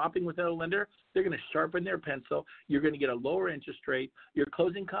you're shopping with a lender, they're going to sharpen their pencil. You're going to get a lower interest rate. Your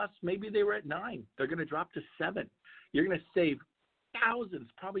closing costs, maybe they were at 9. They're going to drop to 7. You're going to save thousands,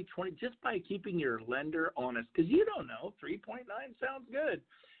 probably 20, just by keeping your lender honest. Because you don't know, 3.9 sounds good.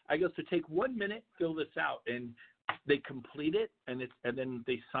 I go, so take 1 minute, fill this out, and they complete it, and then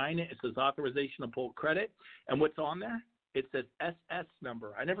they sign it. It says authorization to pull credit. And what's on there? It says SS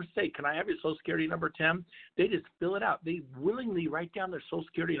number. I never say, can I have your Social Security number, Tim? They just fill it out. They willingly write down their Social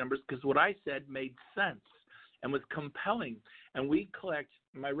Security numbers because what I said made sense and was compelling. And we collect,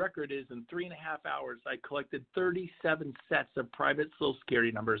 my record is in 3.5 hours, I collected 37 sets of private Social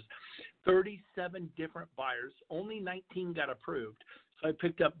Security numbers, 37 different buyers. Only 19 got approved. So I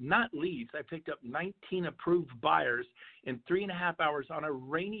picked up, not leads, I picked up 19 approved buyers in 3.5 hours on a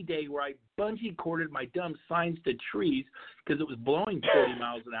rainy day where I bungee corded my dumb signs to trees because it was blowing 40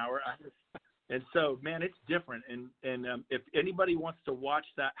 miles an hour. And so, man, it's different. And if anybody wants to watch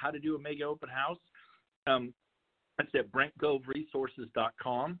that, how to do a mega open house, that's at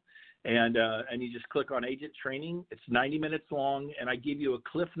BrentGoveResources.com. And you just click on agent training. It's 90 minutes long, and I give you a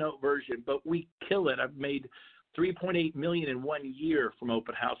Cliff Note version, but we kill it. I've made $3.8 million in 1 year from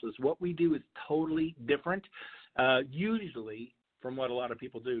open houses. What we do is totally different, usually from what a lot of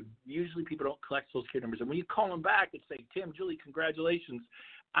people do. Usually people don't collect Social Security numbers. And when you call them back and say, Tim, Julie, congratulations,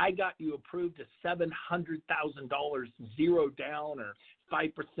 I got you approved to $700,000, 0 down or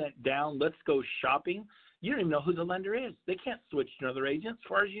 5% down. Let's go shopping. You don't even know who the lender is. They can't switch to another agent. As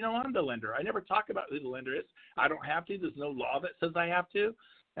far as you know, I'm the lender. I never talk about who the lender is. I don't have to. There's no law that says I have to.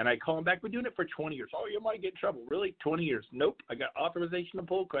 And I call them back. We're doing it for 20 years. Oh, you might get in trouble. Really? 20 years? Nope. I got authorization to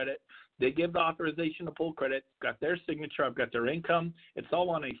pull credit. They give the authorization to pull credit. Got their signature. I've got their income. It's all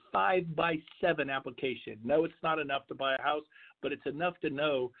on a 5x7 application. No, it's not enough to buy a house, but it's enough to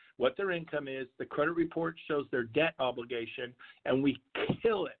know what their income is. The credit report shows their debt obligation, and we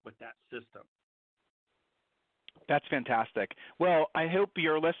kill it with that system. That's fantastic. Well, I hope the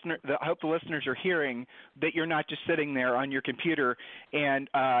listeners are hearing that you're not just sitting there on your computer and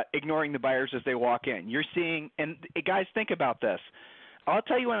ignoring the buyers as they walk in. You're seeing, and guys, think about this. I'll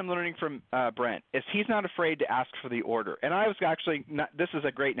tell you what I'm learning from Brent is he's not afraid to ask for the order. And I was actually not, this is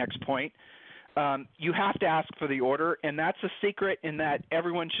a great next point. You have to ask for the order, and that's a secret in that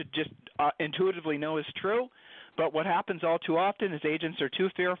everyone should just intuitively know is true. But what happens all too often is agents are too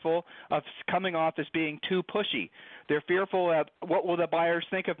fearful of coming off as being too pushy. They're fearful of what will the buyers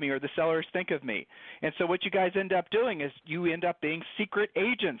think of me or the sellers think of me. And so what you guys end up doing is you end up being secret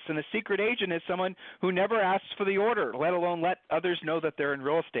agents. And a secret agent is someone who never asks for the order, let alone let others know that they're in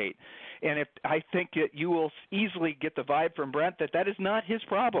real estate. And if I think that you will easily get the vibe from Brent that that is not his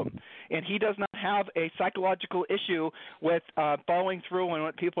problem. And he does not have a psychological issue with following through on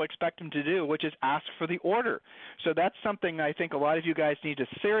what people expect him to do, which is ask for the order. So that's something I think a lot of you guys need to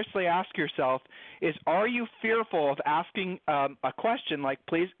seriously ask yourself is, are you fearful of asking a question like,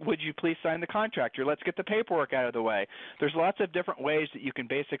 please, would you please sign the contract, or let's get the paperwork out of the way? There's lots of different ways that you can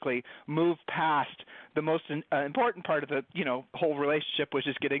basically move past the most important part of the whole relationship, which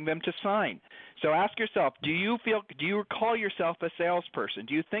is getting them to sign. So ask yourself, do you call yourself a salesperson?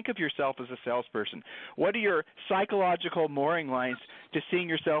 Do you think of yourself as a salesperson? What are your psychological mooring lines to seeing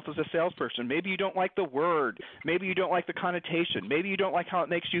yourself as a salesperson? Maybe you don't like the word. Maybe you don't like the connotation. Maybe you don't like how it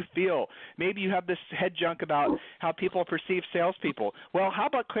makes you feel. Maybe you have this head junk about how people perceive salespeople. Well, how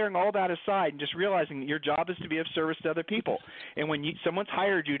about clearing all that aside and just realizing that your job is to be of service to other people? And when someone's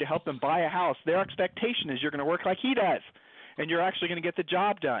hired you to help them buy a house, their expectation is you're going to work like he does, and you're actually going to get the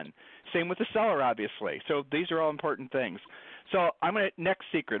job done. Same with the seller, obviously. So these are all important things. So I'm going to, next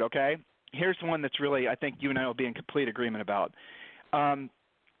secret, okay? Here's one that's really, I think you and I will be in complete agreement about.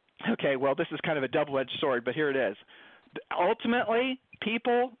 Okay, well, this is kind of a double-edged sword, but here it is. Ultimately,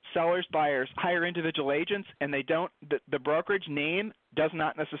 people, sellers, buyers hire individual agents, and they don't. The brokerage name does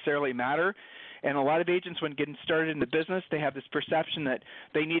not necessarily matter. And a lot of agents, when getting started in the business, they have this perception that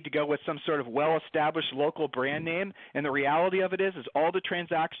they need to go with some sort of well-established local brand name. And the reality of it is all the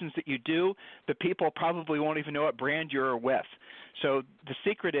transactions that you do, the people probably won't even know what brand you're with. So the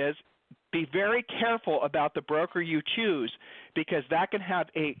secret is, be very careful about the broker you choose, because that can have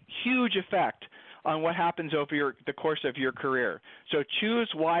a huge effect on what happens over the course of your career. So choose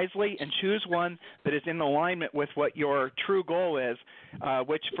wisely and choose one that is in alignment with what your true goal is,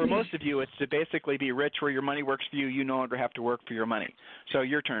 which for most of you, it's to basically be rich where your money works for you. You no longer have to work for your money. So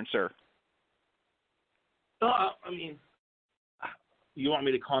your turn, sir. I mean, you want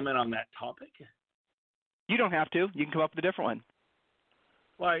me to comment on that topic? You don't have to. You can come up with a different one.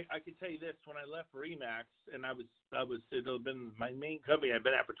 Well, I can tell you this. When I left RE/MAX, and it had been my main company I've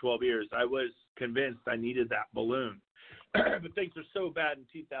been at for 12 years, I was convinced I needed that balloon. But things were so bad in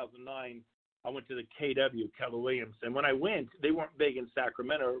 2009, I went to the KW, Keller Williams. And when I went, they weren't big in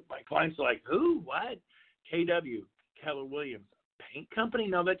Sacramento. My clients were like, who? What? KW, Keller Williams. Paint company?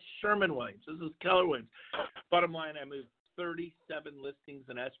 No, that's Sherman-Williams. This is Keller Williams. Bottom line, I moved 37 listings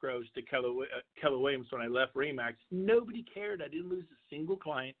and escrows to Keller Williams when I left RE/MAX. Nobody cared. I didn't lose a single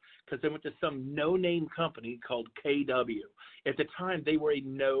client because I went to some no-name company called KW. At the time, they were a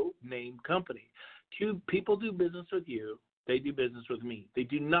no-name company. Two people do business with you. They do business with me. They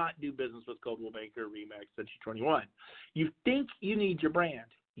do not do business with Coldwell Banker, RE/MAX, Century 21. You think you need your brand.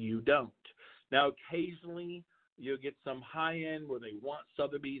 You don't. Now, occasionally, you'll get some high-end where they want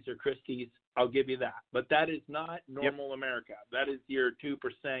Sotheby's or Christie's. I'll give you that. But that is not normal America. That is your 2%,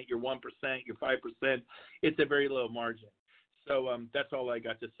 your 1%, your 5%. It's a very low margin. So that's all I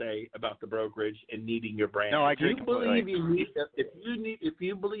got to say about the brokerage and needing your brand. No, I agree completely. If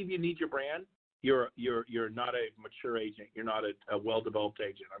you believe you need your brand, you're not a mature agent. You're not a well-developed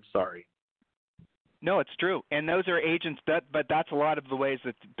agent. I'm sorry. No, it's true, and those are agents. But that's a lot of the ways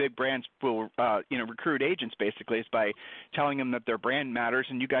that big brands will, recruit agents. Basically, is by telling them that their brand matters,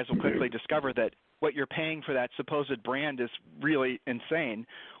 and you guys will quickly discover that what you're paying for that supposed brand is really insane.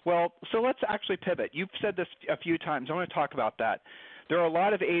 Well, so let's actually pivot. You've said this a few times. I want to talk about that. There are a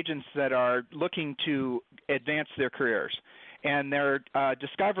lot of agents that are looking to advance their careers, and they're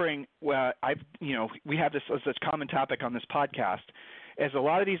discovering. We have this as a common topic on this podcast. As a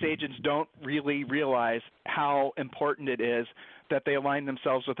lot of these agents don't really realize how important it is that they align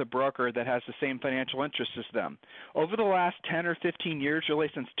themselves with a broker that has the same financial interests as them. Over the last 10 or 15 years, really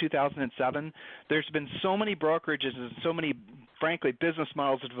since 2007, there's been so many brokerages and so many, frankly, business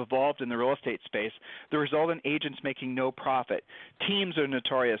models that have evolved in the real estate space. The result in agents making no profit. Teams are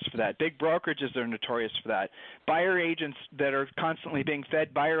notorious for that. Big brokerages are notorious for that. Buyer agents that are constantly being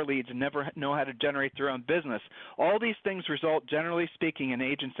fed buyer leads and never know how to generate their own business. All these things result, generally speaking, in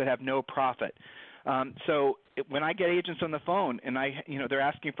agents that have no profit. So when I get agents on the phone and they're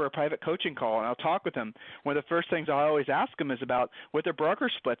asking for a private coaching call, and I'll talk with them, one of the first things I always ask them is about what their broker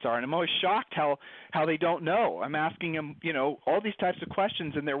splits are, and I'm always shocked how they don't know. I'm asking them, all these types of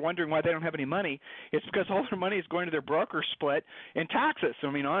questions, and they're wondering why they don't have any money. It's because all their money is going to their broker split and taxes. I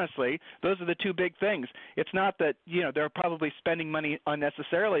mean, honestly, those are the two big things. It's not that they're probably spending money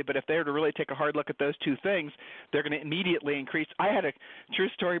unnecessarily, but if they were to really take a hard look at those two things, they're going to immediately increase. I had a true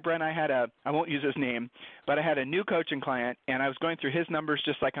story, Brent. I won't use his name, but I had a new coaching client, and I was going through his numbers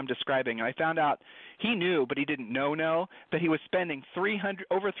just like I'm describing, and I found out he knew, but he didn't know that he was spending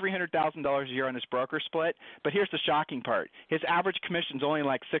over $300,000 a year on his broker split. But here's the shocking part: his average commission is only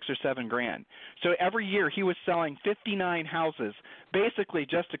like $6,000 or $7,000. So every year he was selling 59 houses, basically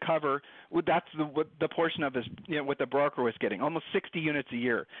just to cover. That's the portion of his what the broker was getting, almost 60 units a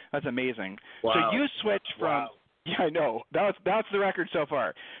year. That's amazing. Wow. So you switched from. Wow. Yeah, I know. That's the record so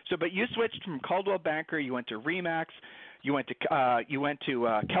far. So, but you switched from Coldwell Banker, you went to Remax, you went to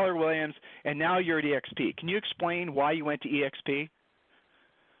Keller Williams, and now you're at EXP. Can you explain why you went to EXP?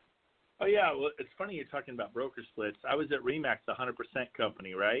 Oh yeah, well, it's funny you're talking about broker splits. I was at Remax, a 100%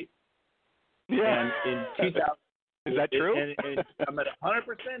 company, right? Yeah. And in 2000. Is that true? And I'm at a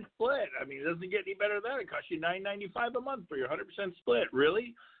 100% split. I mean, it doesn't get any better than that. It costs you $9.95 a month for your 100% split.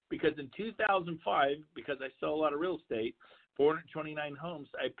 Really? Because in 2005, because I sell a lot of real estate, 429 homes,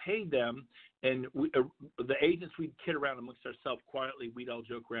 I paid them, and the agents, we'd kid around amongst ourselves quietly. We'd all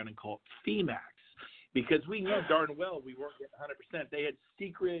joke around and call it fee max, because we knew darn well we weren't getting 100%. They had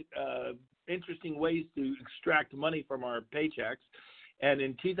secret, interesting ways to extract money from our paychecks. And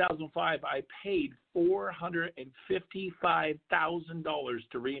in 2005, I paid $455,000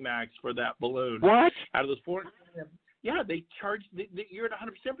 to Remax for that balloon. What? Out of those 400. Yeah, they charge. You're at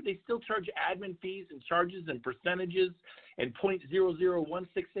 100%, but they still charge admin fees and charges and percentages and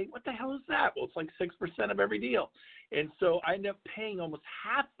 0.00168. What the hell is that? Well, it's like 6% of every deal. And so I ended up paying almost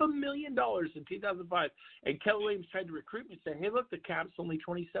 $500,000 in 2005. And Keller Williams tried to recruit me, saying, "Hey, look, the cap's only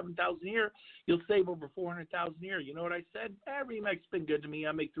 $27,000 a year. You'll save over $400,000 a year." You know what I said? Remax's been good to me.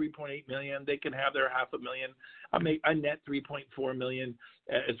 I make $3.8 million. They can have their $500,000. I net $3.4 million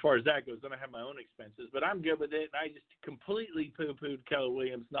as far as that goes. Then I have my own expenses, but I'm good with it. And I just completely poo-pooed Keller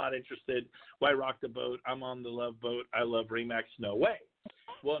Williams. Not interested. Why rock the boat? I'm on the love boat. I love Remax. No way.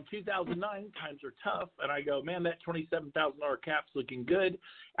 Well, in 2009, times are tough, and I go, man, that $27,000 cap's looking good.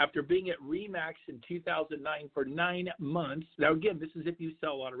 After being at Remax in 2009 for 9 months, now again, this is if you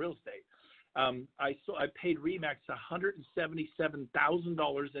sell a lot of real estate. I paid Remax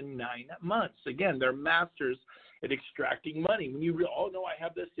 $177,000 in 9 months. Again, they're masters at extracting money. When you no, I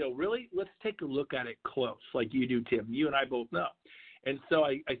have this deal. Really? Let's take a look at it close, like you do, Tim. You and I both know. And so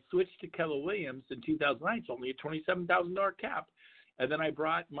I switched to Keller Williams in 2009. It's only a $27,000 cap. And then I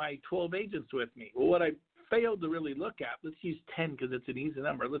brought my 12 agents with me. Well, what I failed to really look at, let's use 10 because it's an easy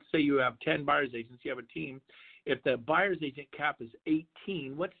number. Let's say you have 10 buyer's agents. You have a team. If the buyer's agent cap is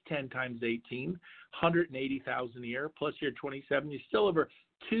 18, what's 10 times 18? $180,000 a year plus your 27. You're still over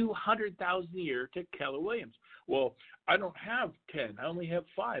 $200,000 a year to Keller Williams. Well, I don't have 10. I only have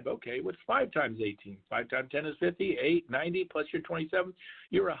 5. Okay, what's 5 times 18? 5 times 10 is 50. 8, 90 plus your 27.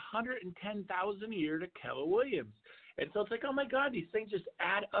 You're $110,000 a year to Keller Williams. And so it's like, oh, my God, these things just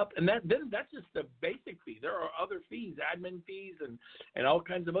add up. And that's just the basic fee. There are other fees, admin fees and all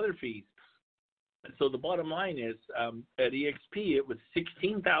kinds of other fees. And so the bottom line is at EXP, it was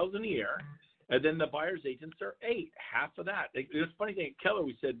 $16,000 a year. And then the buyer's agents are 8, half of that. It was a funny thing. At Keller,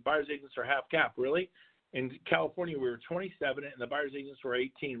 we said buyer's agents are half cap. Really? In California, we were 27, and the buyer's agents were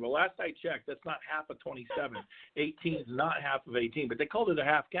 18. Well, last I checked, that's not half of 27. 18 is not half of 18, but they called it a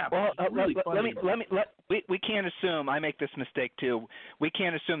half cap. Well, really we can't assume. I make this mistake too. We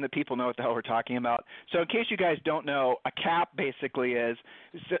can't assume that people know what the hell we're talking about. So, in case you guys don't know, a cap basically is,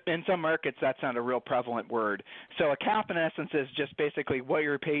 in some markets, that's not a real prevalent word. So, a cap in essence is just basically what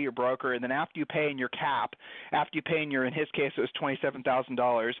you pay your broker, and then after you pay in your cap, after you pay in your, in his case, it was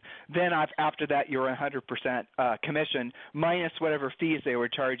 $27,000. Then after that, you're 100% commission minus whatever fees they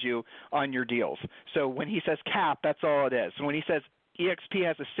would charge you on your deals. So when he says cap, that's all it is. So when he says EXP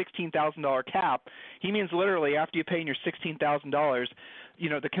has a $16,000 cap, he means literally after you pay in your $16,000,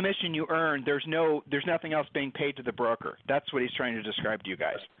 the commission you earn, there's nothing else being paid to the broker. That's what he's trying to describe to you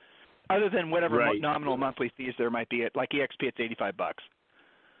guys, other than whatever nominal monthly fees there might be. Like EXP, it's $85.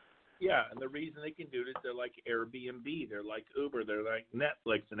 Yeah, and the reason they can do it is they're like Airbnb, they're like Uber, they're like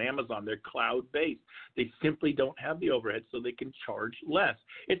Netflix and Amazon. They're cloud-based. They simply don't have the overhead, so they can charge less.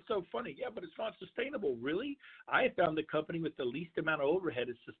 It's so funny. Yeah, but it's not sustainable. Really? I found the company with the least amount of overhead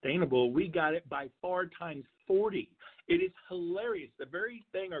is sustainable. We got it by far times 40. It is hilarious. The very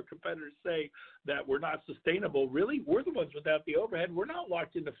thing our competitors say that we're not sustainable, really, we're the ones without the overhead. We're not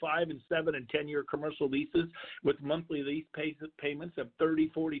locked into 5 and 7 and 10-year commercial leases with monthly lease payments of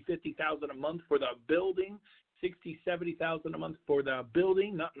 $30,000, $40,000, $50,000 a month for the building, $60,000, $70,000 a month for the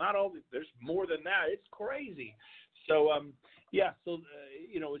building. Not all. There's more than that. It's crazy. So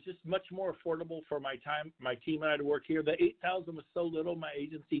it's just much more affordable for my team and I to work here. The $8,000 was so little, my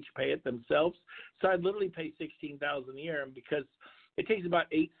agents each pay it themselves. So I literally pay $16,000 a year, and because it takes about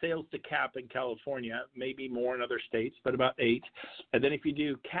 8 sales to cap in California, maybe more in other states, but about 8. And then if you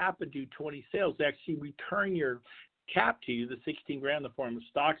do cap and do 20 sales, they actually return your cap to you, the $16,000 in the form of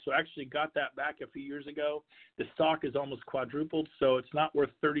stock. So I actually got that back a few years ago. The stock is almost quadrupled, so it's not worth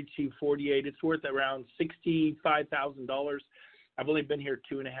 $32.48. It's worth around $65,000. I've only been here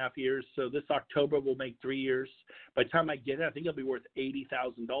 2.5 years, so this October will make 3 years. By the time I get it, I think it'll be worth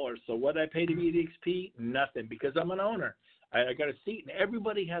 $80,000. So what I pay to be at EXP? Nothing, because I'm an owner. I got a seat, and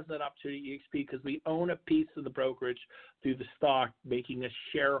everybody has that opportunity at EXP because we own a piece of the brokerage through the stock, making us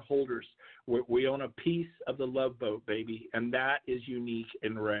shareholders. We own a piece of the Love Boat, baby, and that is unique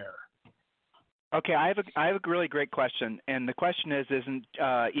and rare. Okay, I have a really great question, and the question isn't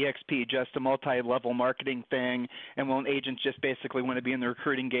EXP just a multi-level marketing thing, and won't agents just basically want to be in the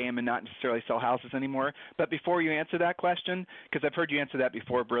recruiting game and not necessarily sell houses anymore? But before you answer that question, because I've heard you answer that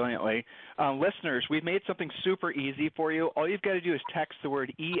before brilliantly, listeners, we've made something super easy for you. All you've got to do is text the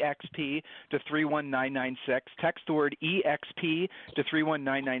word EXP to 31996. Text the word EXP to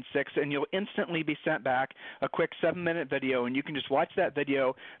 31996, and you'll instantly be sent back a quick 7-minute video, and you can just watch that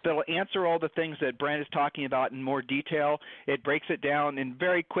video. That'll answer all the things that Brent is talking about in more detail. It breaks it down in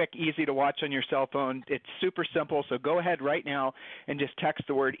very quick, easy to watch on your cell phone. It's super simple, so go ahead right now and just text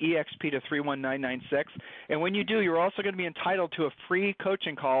the word EXP to 31996. And when you do, you're also going to be entitled to a free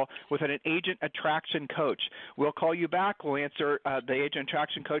coaching call with an agent attraction coach. We'll call you back. We'll answer. The agent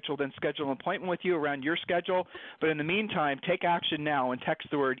attraction coach will then schedule an appointment with you around your schedule. But in the meantime, take action now and text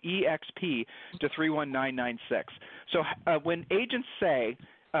the word EXP to 31996. So when agents say,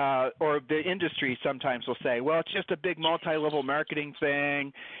 or the industry sometimes will say, well, it's just a big multi-level marketing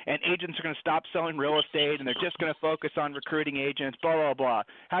thing, and agents are going to stop selling real estate, and they're just going to focus on recruiting agents, blah, blah, blah.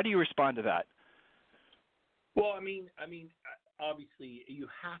 How do you respond to that? Well, I mean, obviously you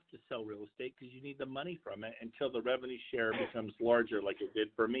have to sell real estate because you need the money from it until the revenue share becomes larger like it did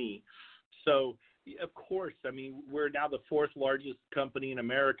for me. So, of course, I mean, we're now the 4th largest company in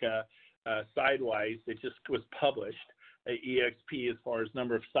America sidewise. It just was published. EXP, as far as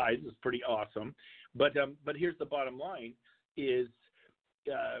number of sides, is pretty awesome. But here's the bottom line: is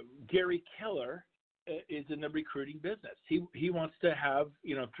Gary Keller is in the recruiting business. He wants to have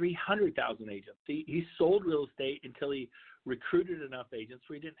 300,000 agents. He sold real estate until he recruited enough agents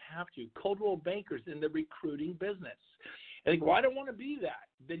where he didn't have to. Coldwell Banker's in the recruiting business. I think, well, I don't want to be that.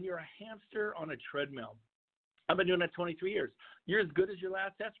 Then you're a hamster on a treadmill. I've been doing that 23 years. You're as good as your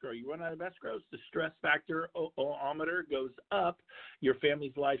last escrow. You run out of escrows, the stress factor odometer goes up, your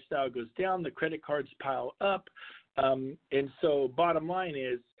family's lifestyle goes down, the credit cards pile up. And so bottom line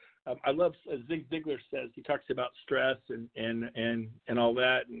is, I love, as Zig Ziglar says, he talks about stress and all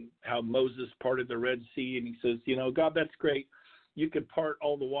that, and how Moses parted the Red Sea, and he says, God, that's great. You could part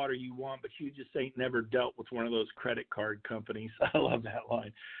all the water you want, but you just ain't never dealt with one of those credit card companies. I love that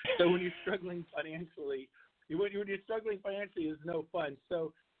line. So when you're struggling financially, it's no fun.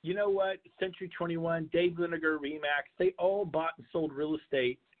 So you know what? Century 21, Dave Liniger, Remax, they all bought and sold real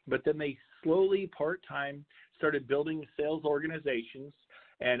estate, but then they slowly, part-time, started building sales organizations,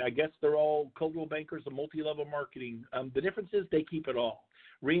 And I guess they're all Coldwell Bankers and multi-level marketing. The difference is they keep it all.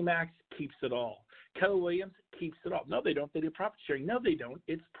 RE/MAX keeps it all. Keller Williams keeps it all. No, they don't. They do profit sharing. No, they don't.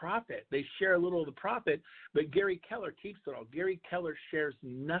 It's profit. They share a little of the profit, but Gary Keller keeps it all. Gary Keller shares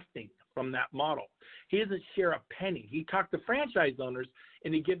nothing from that model. He doesn't share a penny. He talked to franchise owners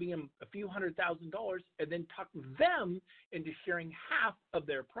into giving him a few $100,000 and then talked them into sharing half of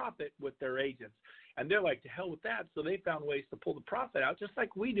their profit with their agents. And they're like, to hell with that. So they found ways to pull the profit out, just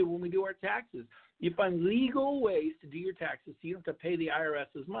like we do when we do our taxes. You find legal ways to do your taxes so you don't have to pay the IRS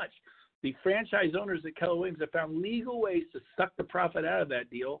as much. The franchise owners at Keller Williams have found legal ways to suck the profit out of that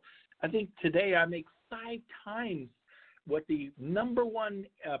deal. I think today I make 5 times what the number one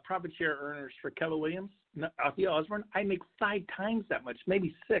profit share earners for Keller Williams, Althea Osborne, I make 5 times that much,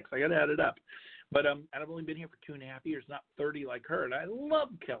 maybe 6. I got to add it up. But and I've only been here for 2.5 years, not 30 like her. And I love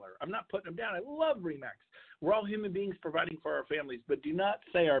Keller. I'm not putting them down. I love RE/MAX. We're all human beings providing for our families, but do not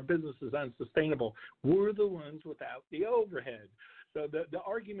say our business is unsustainable. We're the ones without the overhead. So the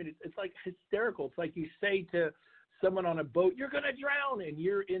argument is, it's like hysterical. It's like you say to someone on a boat, you're going to drown, and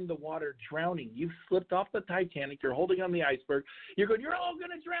you're in the water drowning. You've slipped off the Titanic. You're holding on the iceberg. You're going, you're all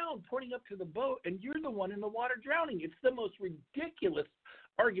going to drown, pointing up to the boat, and you're the one in the water drowning. It's the most ridiculous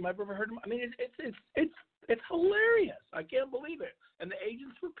argument I've ever heard. I mean, it's hilarious. I can't believe it. And the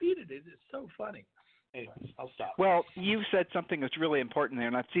agents repeated it. It's so funny. Anyways, I'll stop. Well, you said something that's really important there,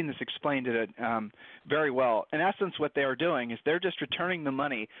 and I've seen this explained very well. In essence, what they are doing is they're just returning the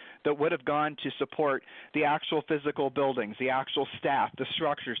money that would have gone to support the actual physical buildings, the actual staff, the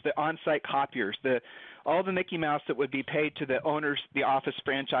structures, the on-site copiers, all the Mickey Mouse that would be paid to the owners, the office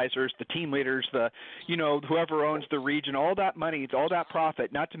franchisors, the team leaders, whoever owns the region, all that money, all that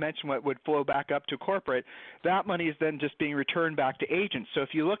profit, not to mention what would flow back up to corporate, that money is then just being returned back to agents. So if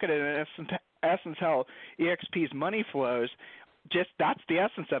you look at it in essence how EXP's money flows, just that's the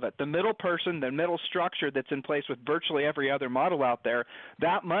essence of it. The middle person, the middle structure that's in place with virtually every other model out there,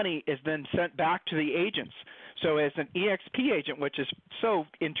 that money is then sent back to the agents. So as an EXP agent, which is so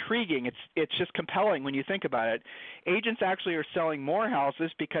intriguing, it's just compelling when you think about it, agents actually are selling more houses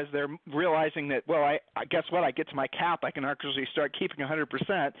because they're realizing that, well, I guess what, I get to my cap, I can actually start keeping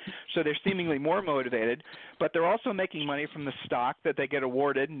 100%, so they're seemingly more motivated, but they're also making money from the stock that they get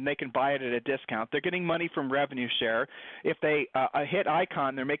awarded, and they can buy it at a discount. They're getting money from revenue share. If they hit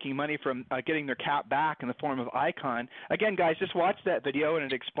Icon, they're making money from getting their cap back in the form of Icon. Again, guys, just watch that video, and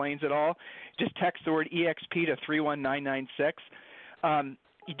it explains it all. Just text the word EXP to 31996.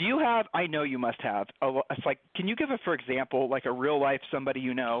 Do you have, I know you must have, it's like, can you give a, for example, like a real life somebody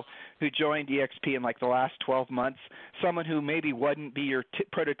you know who joined EXP in like the last 12 months, someone who maybe wouldn't be your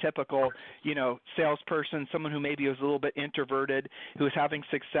prototypical, salesperson, someone who maybe was a little bit introverted, who is having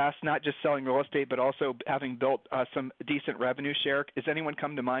success, not just selling real estate, but also having built some decent revenue share? Does anyone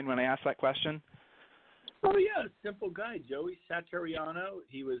come to mind when I ask that question? Oh, yeah, simple guy, Joey Satriano.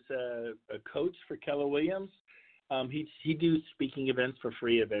 He was a coach for Keller Williams. He do speaking events for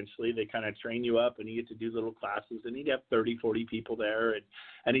free eventually. They kind of train you up, and you get to do little classes, and he'd have 30, 40 people there.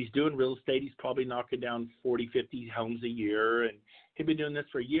 And he's doing real estate. He's probably knocking down 40, 50 homes a year, and he'd been doing this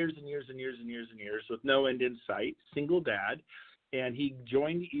for years and years and years and years and years with no end in sight, single dad. And he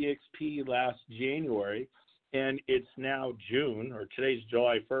joined EXP last January, and it's now June, or today's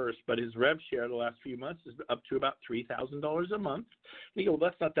July 1st, but his rev share the last few months is up to about $3,000 a month. And you go, well,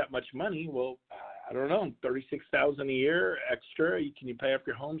 that's not that much money. Well, I don't know, $36,000 a year extra. Can you pay off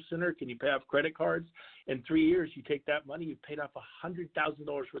your home center? Can you pay off credit cards? In 3 years, you take that money, you've paid off $100,000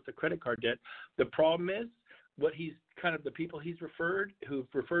 worth of credit card debt. The problem is, what he's kind of the people he's referred, who've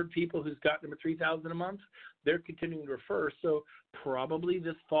referred people who's gotten him at $3,000 a month, they're continuing to refer. So probably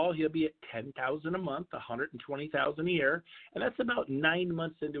this fall he'll be at $10,000 a month, $120,000 a year, and that's about 9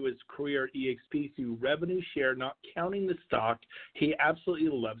 months into his career at EXP through revenue share, not counting the stock. He absolutely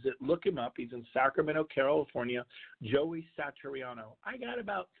loves it. Look him up. He's in Sacramento, California. Joey Satriano. I got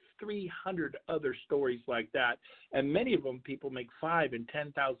about 300 other stories like that, and many of them people make $5,000 and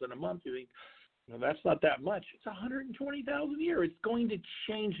 $10,000 a month. You think, no, that's not that much. It's $120,000 a year. It's going to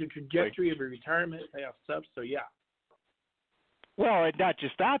change the trajectory of your retirement, pay off subs. So yeah. Well, not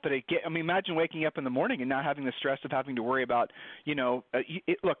just that, but imagine waking up in the morning and not having the stress of having to worry about,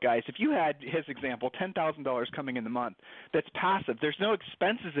 look, guys, if you had his example, $10,000 coming in the month, that's passive. There's no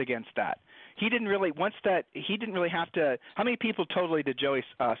expenses against that. He didn't really have to. How many people totally did Joey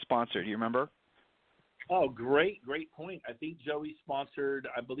sponsor? Do you remember? Oh, great point. I think Joey sponsored,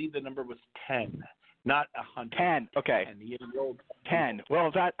 I believe the number was 10, not 100. 10, okay. 10.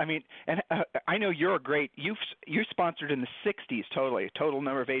 Well, I know you're you sponsored in the 60s totally, total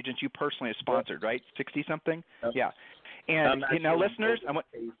number of agents you personally have sponsored, right? 60-something? Yep. Yeah. And now, listeners,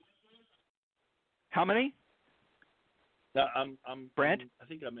 how many? No, I'm Brent? I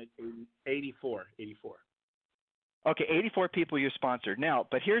think I'm at 84. Okay, 84 people you sponsored. Now,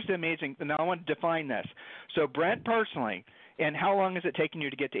 but here's the amazing. Now I want to define this. So Brent personally, and how long has it taken you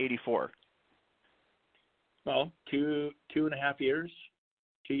to get to 84? Well, 2.5 years.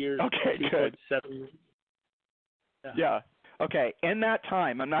 2 years. Okay, good. 7. Yeah. Okay. In that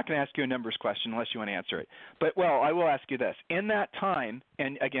time, I'm not going to ask you a numbers question unless you want to answer it. But, well, I will ask you this. In that time,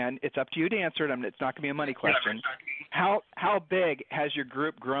 and again, it's up to you to answer it. It's not going to be a money question. How big has your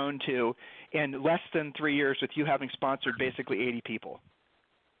group grown to in less than 3 years with you having sponsored basically 80 people?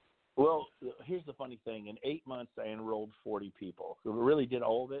 Well, here's the funny thing. In 8 months, I enrolled 40 people. We really did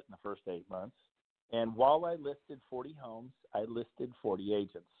all of it in the first 8 months. And while I listed 40 homes, I listed 40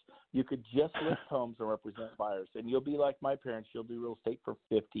 agents. You could just list homes and represent buyers. And you'll be like my parents. You'll do real estate for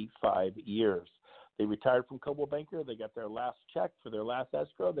 55 years. They retired from Coldwell Banker. They got their last check for their last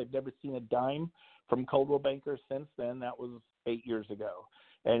escrow. They've never seen a dime from Coldwell Banker since then. That was 8 years ago.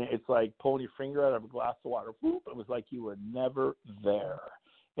 And it's like pulling your finger out of a glass of water. Whoop, it was like you were never there.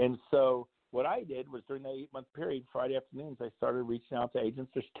 And so what I did was during that 8-month period, Friday afternoons, I started reaching out to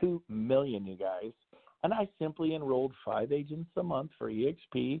agents. There's 2 million, you guys. And I simply enrolled 5 agents a month for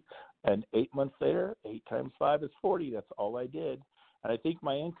EXP. And 8 months later, 8 times 5 is 40. That's all I did. And I think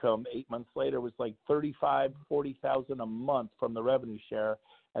my income 8 months later was like $35,000, $40,000 a month from the revenue share.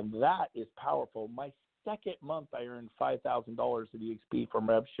 And that is powerful. My second month, I earned $5,000 at EXP from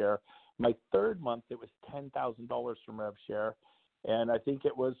rev share. My third month, it was $10,000 from rev share. And I think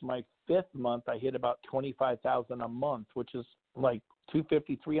it was my 5th month, I hit about $25,000 a month, which is like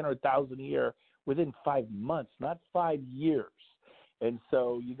 $250,000, $300,000 a year within 5 months, not 5 years. And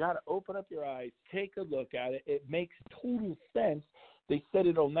so you got to open up your eyes, take a look at it. It makes total sense. They said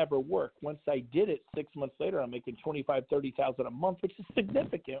it'll never work. Once I did it 6 months later, I'm making $25,000, $30,000 a month, which is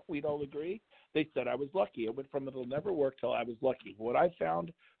significant. We'd all agree. They said I was lucky. It went from it'll never work till I was lucky. What I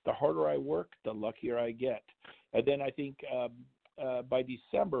found, the harder I work, the luckier I get. And then I think by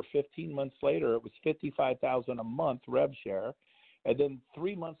December, 15 months later, it was $55,000 a month rev share. And then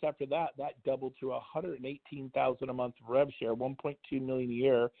 3 months after that, that doubled to $118,000 a month rev share, $1.2 million a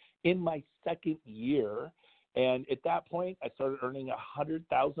year in my second year. And at that point, I started earning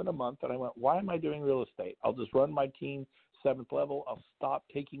 $100,000 a month. And I went, why am I doing real estate? I'll just run my team 7th level. I'll stop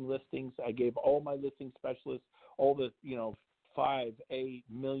taking listings. I gave all my listing specialists all the, $5, $8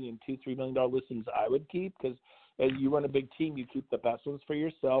 million, $2, $3 million listings I would keep, because as you run a big team, you keep the best ones for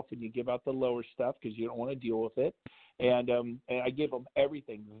yourself and you give out the lower stuff because you don't want to deal with it. And I gave them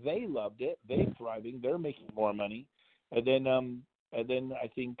everything. They loved it. They're thriving. They're making more money. And then I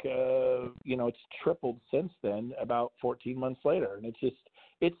think it's tripled since then. About 14 months later, and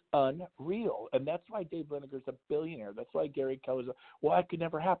it's unreal. And that's why Dave Liniger's a billionaire. That's why Gary Keller's well, that could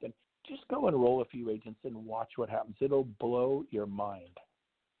never happen. Just go enroll a few agents and watch what happens. It'll blow your mind.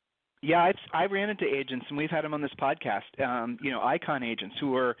 Yeah, I ran into agents, and we've had them on this podcast, icon agents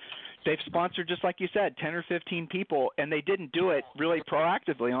they've sponsored, just like you said, 10 or 15 people, and they didn't do it really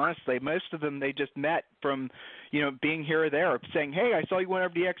proactively, honestly. Most of them they just met from, being here or there, saying, hey, I saw you went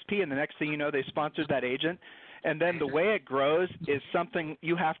over to EXP, and the next thing you know, they sponsored that agent. And then the way it grows is something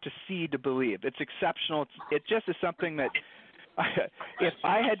you have to see to believe. It's exceptional. It just is something that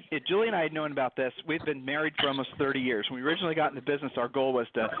if Julie and I had known about this, we've been married for almost 30 years. When we originally got in the business, our goal was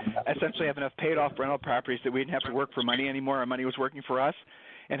to essentially have enough paid off rental properties that we didn't have to work for money anymore. Our money was working for us.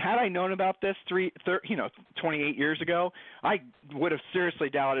 And had I known about this 28 years ago, I would have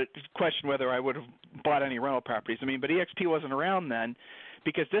seriously questioned whether I would have bought any rental properties. But EXP wasn't around then,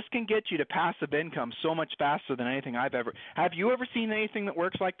 because this can get you to passive income so much faster than anything I've ever. Have you ever seen anything that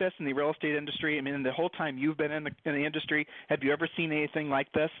works like this in the real estate industry? In the whole time you've been in the industry, have you ever seen anything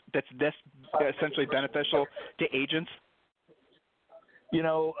like this that's this essentially beneficial to agents?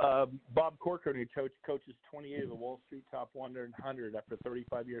 Bob Corcoran, who coaches 28 of the Wall Street top 100 after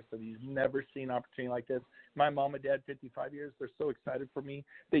 35 years, said he's never seen an opportunity like this. My mom and dad, 55 years, they're so excited for me.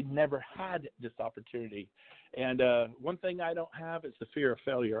 They never had this opportunity. And one thing I don't have is the fear of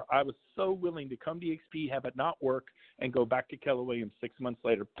failure. I was so willing to come to EXP, have it not work, and go back to Keller Williams 6 months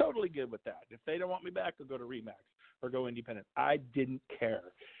later. Totally good with that. If they don't want me back, I'll go to RE/MAX or go independent. I didn't care.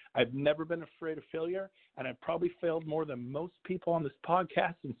 I've never been afraid of failure, and I've probably failed more than most people on this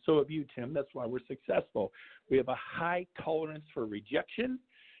podcast, and so have you, Tim. That's why we're successful. We have a high tolerance for rejection,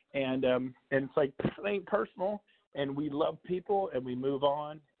 and it's like, this ain't personal, and we love people, and we move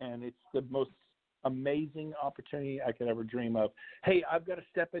on, and it's the most amazing opportunity I could ever dream of. Hey, I've got to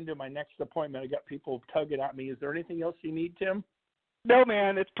step into my next appointment. I got people tugging at me. Is there anything else you need, Tim? No,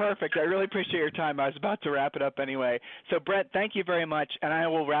 man, it's perfect. I really appreciate your time. I was about to wrap it up anyway. So, Brent, thank you very much, and I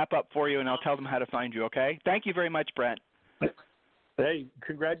will wrap up for you, and I'll tell them how to find you, okay? Thank you very much, Brent. Hey,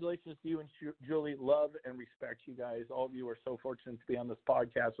 congratulations to you and Julie. Love and respect you guys. All of you are so fortunate to be on this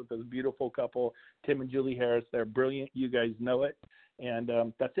podcast with this beautiful couple, Tim and Julie Harris. They're brilliant. You guys know it. And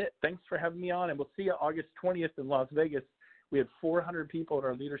that's it. Thanks for having me on, and we'll see you August 20th in Las Vegas. We had 400 people at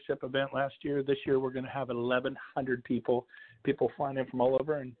our leadership event last year. This year we're going to have 1,100 people flying in from all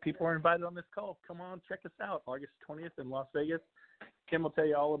over, and people are invited on this call. Come on, check us out, August 20th in Las Vegas. Tim will tell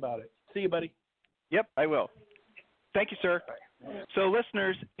you all about it. See you, buddy. Yep, I will. Thank you, sir. So,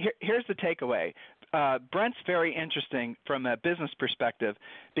 listeners, here's the takeaway. Brent's very interesting from a business perspective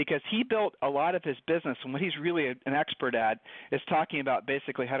because he built a lot of his business, and what he's really an expert at is talking about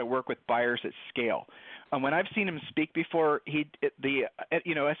basically how to work with buyers at scale. When I've seen him speak before,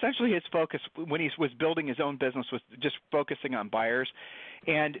 essentially his focus when he was building his own business was just focusing on buyers.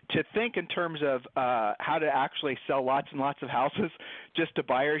 And to think in terms of how to actually sell lots and lots of houses just to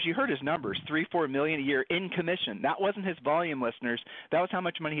buyers, you heard his numbers, $3-4 million a year in commission. That wasn't his volume, listeners. That was how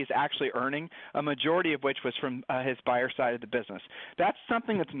much money he's actually earning, a majority of which was from his buyer side of the business. That's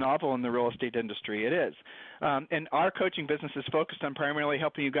something that's novel in the real estate industry. It is. And our coaching business is focused on primarily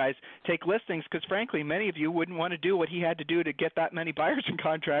helping you guys take listings because, frankly, many of you wouldn't want to do what he had to do to get that many buyers in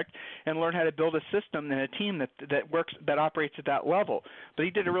contract and learn how to build a system and a team that works, that operates at that level. But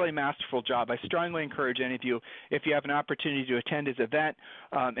he did a really masterful job. I strongly encourage any of you, if you have an opportunity to attend his event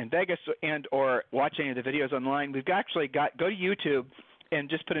in Vegas and or watch any of the videos online, we've actually go to YouTube and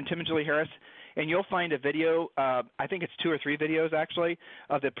just put in Tim and Julie Harris, and you'll find a video, I think it's 2 or 3 videos actually,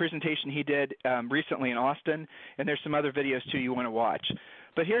 of the presentation he did recently in Austin, and there's some other videos too you want to watch.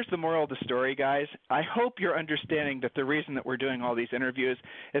 But here's the moral of the story, guys. I hope you're understanding that the reason that we're doing all these interviews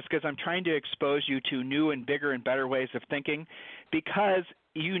is because I'm trying to expose you to new and bigger and better ways of thinking, because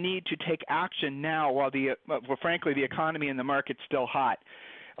you need to take action now while frankly, the economy and the market's still hot.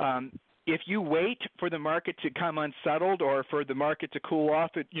 If you wait for the market to come unsettled or for the market to cool off,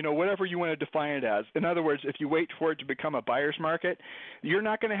 whatever you want to define it as. In other words, if you wait for it to become a buyer's market, you're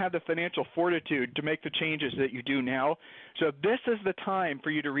not going to have the financial fortitude to make the changes that you do now. So this is the time for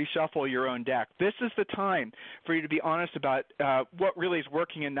you to reshuffle your own deck. This is the time for you to be honest about what really is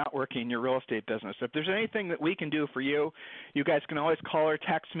working and not working in your real estate business. If there's anything that we can do for you, you guys can always call or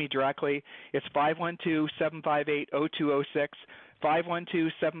text me directly. It's 512-758-0206.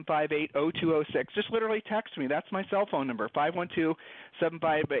 512-758-0206. Just literally text me. That's my cell phone number,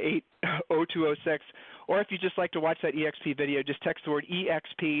 512-758-0206. Or if you just like to watch that EXP video, just text the word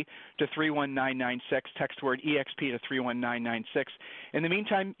EXP to 31996. Text the word EXP to 31996. In the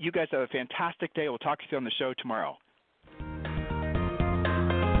meantime, you guys have a fantastic day. We'll talk to you on the show tomorrow.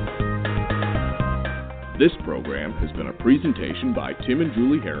 This program has been a presentation by Tim and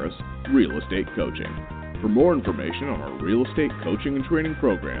Julie Harris, Real Estate Coaching. For more information on our real estate coaching and training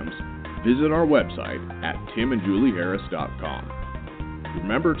programs, visit our website at timandjulieharris.com.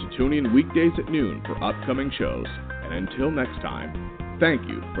 Remember to tune in weekdays at noon for upcoming shows, and until next time, thank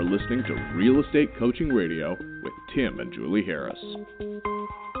you for listening to Real Estate Coaching Radio with Tim and Julie Harris.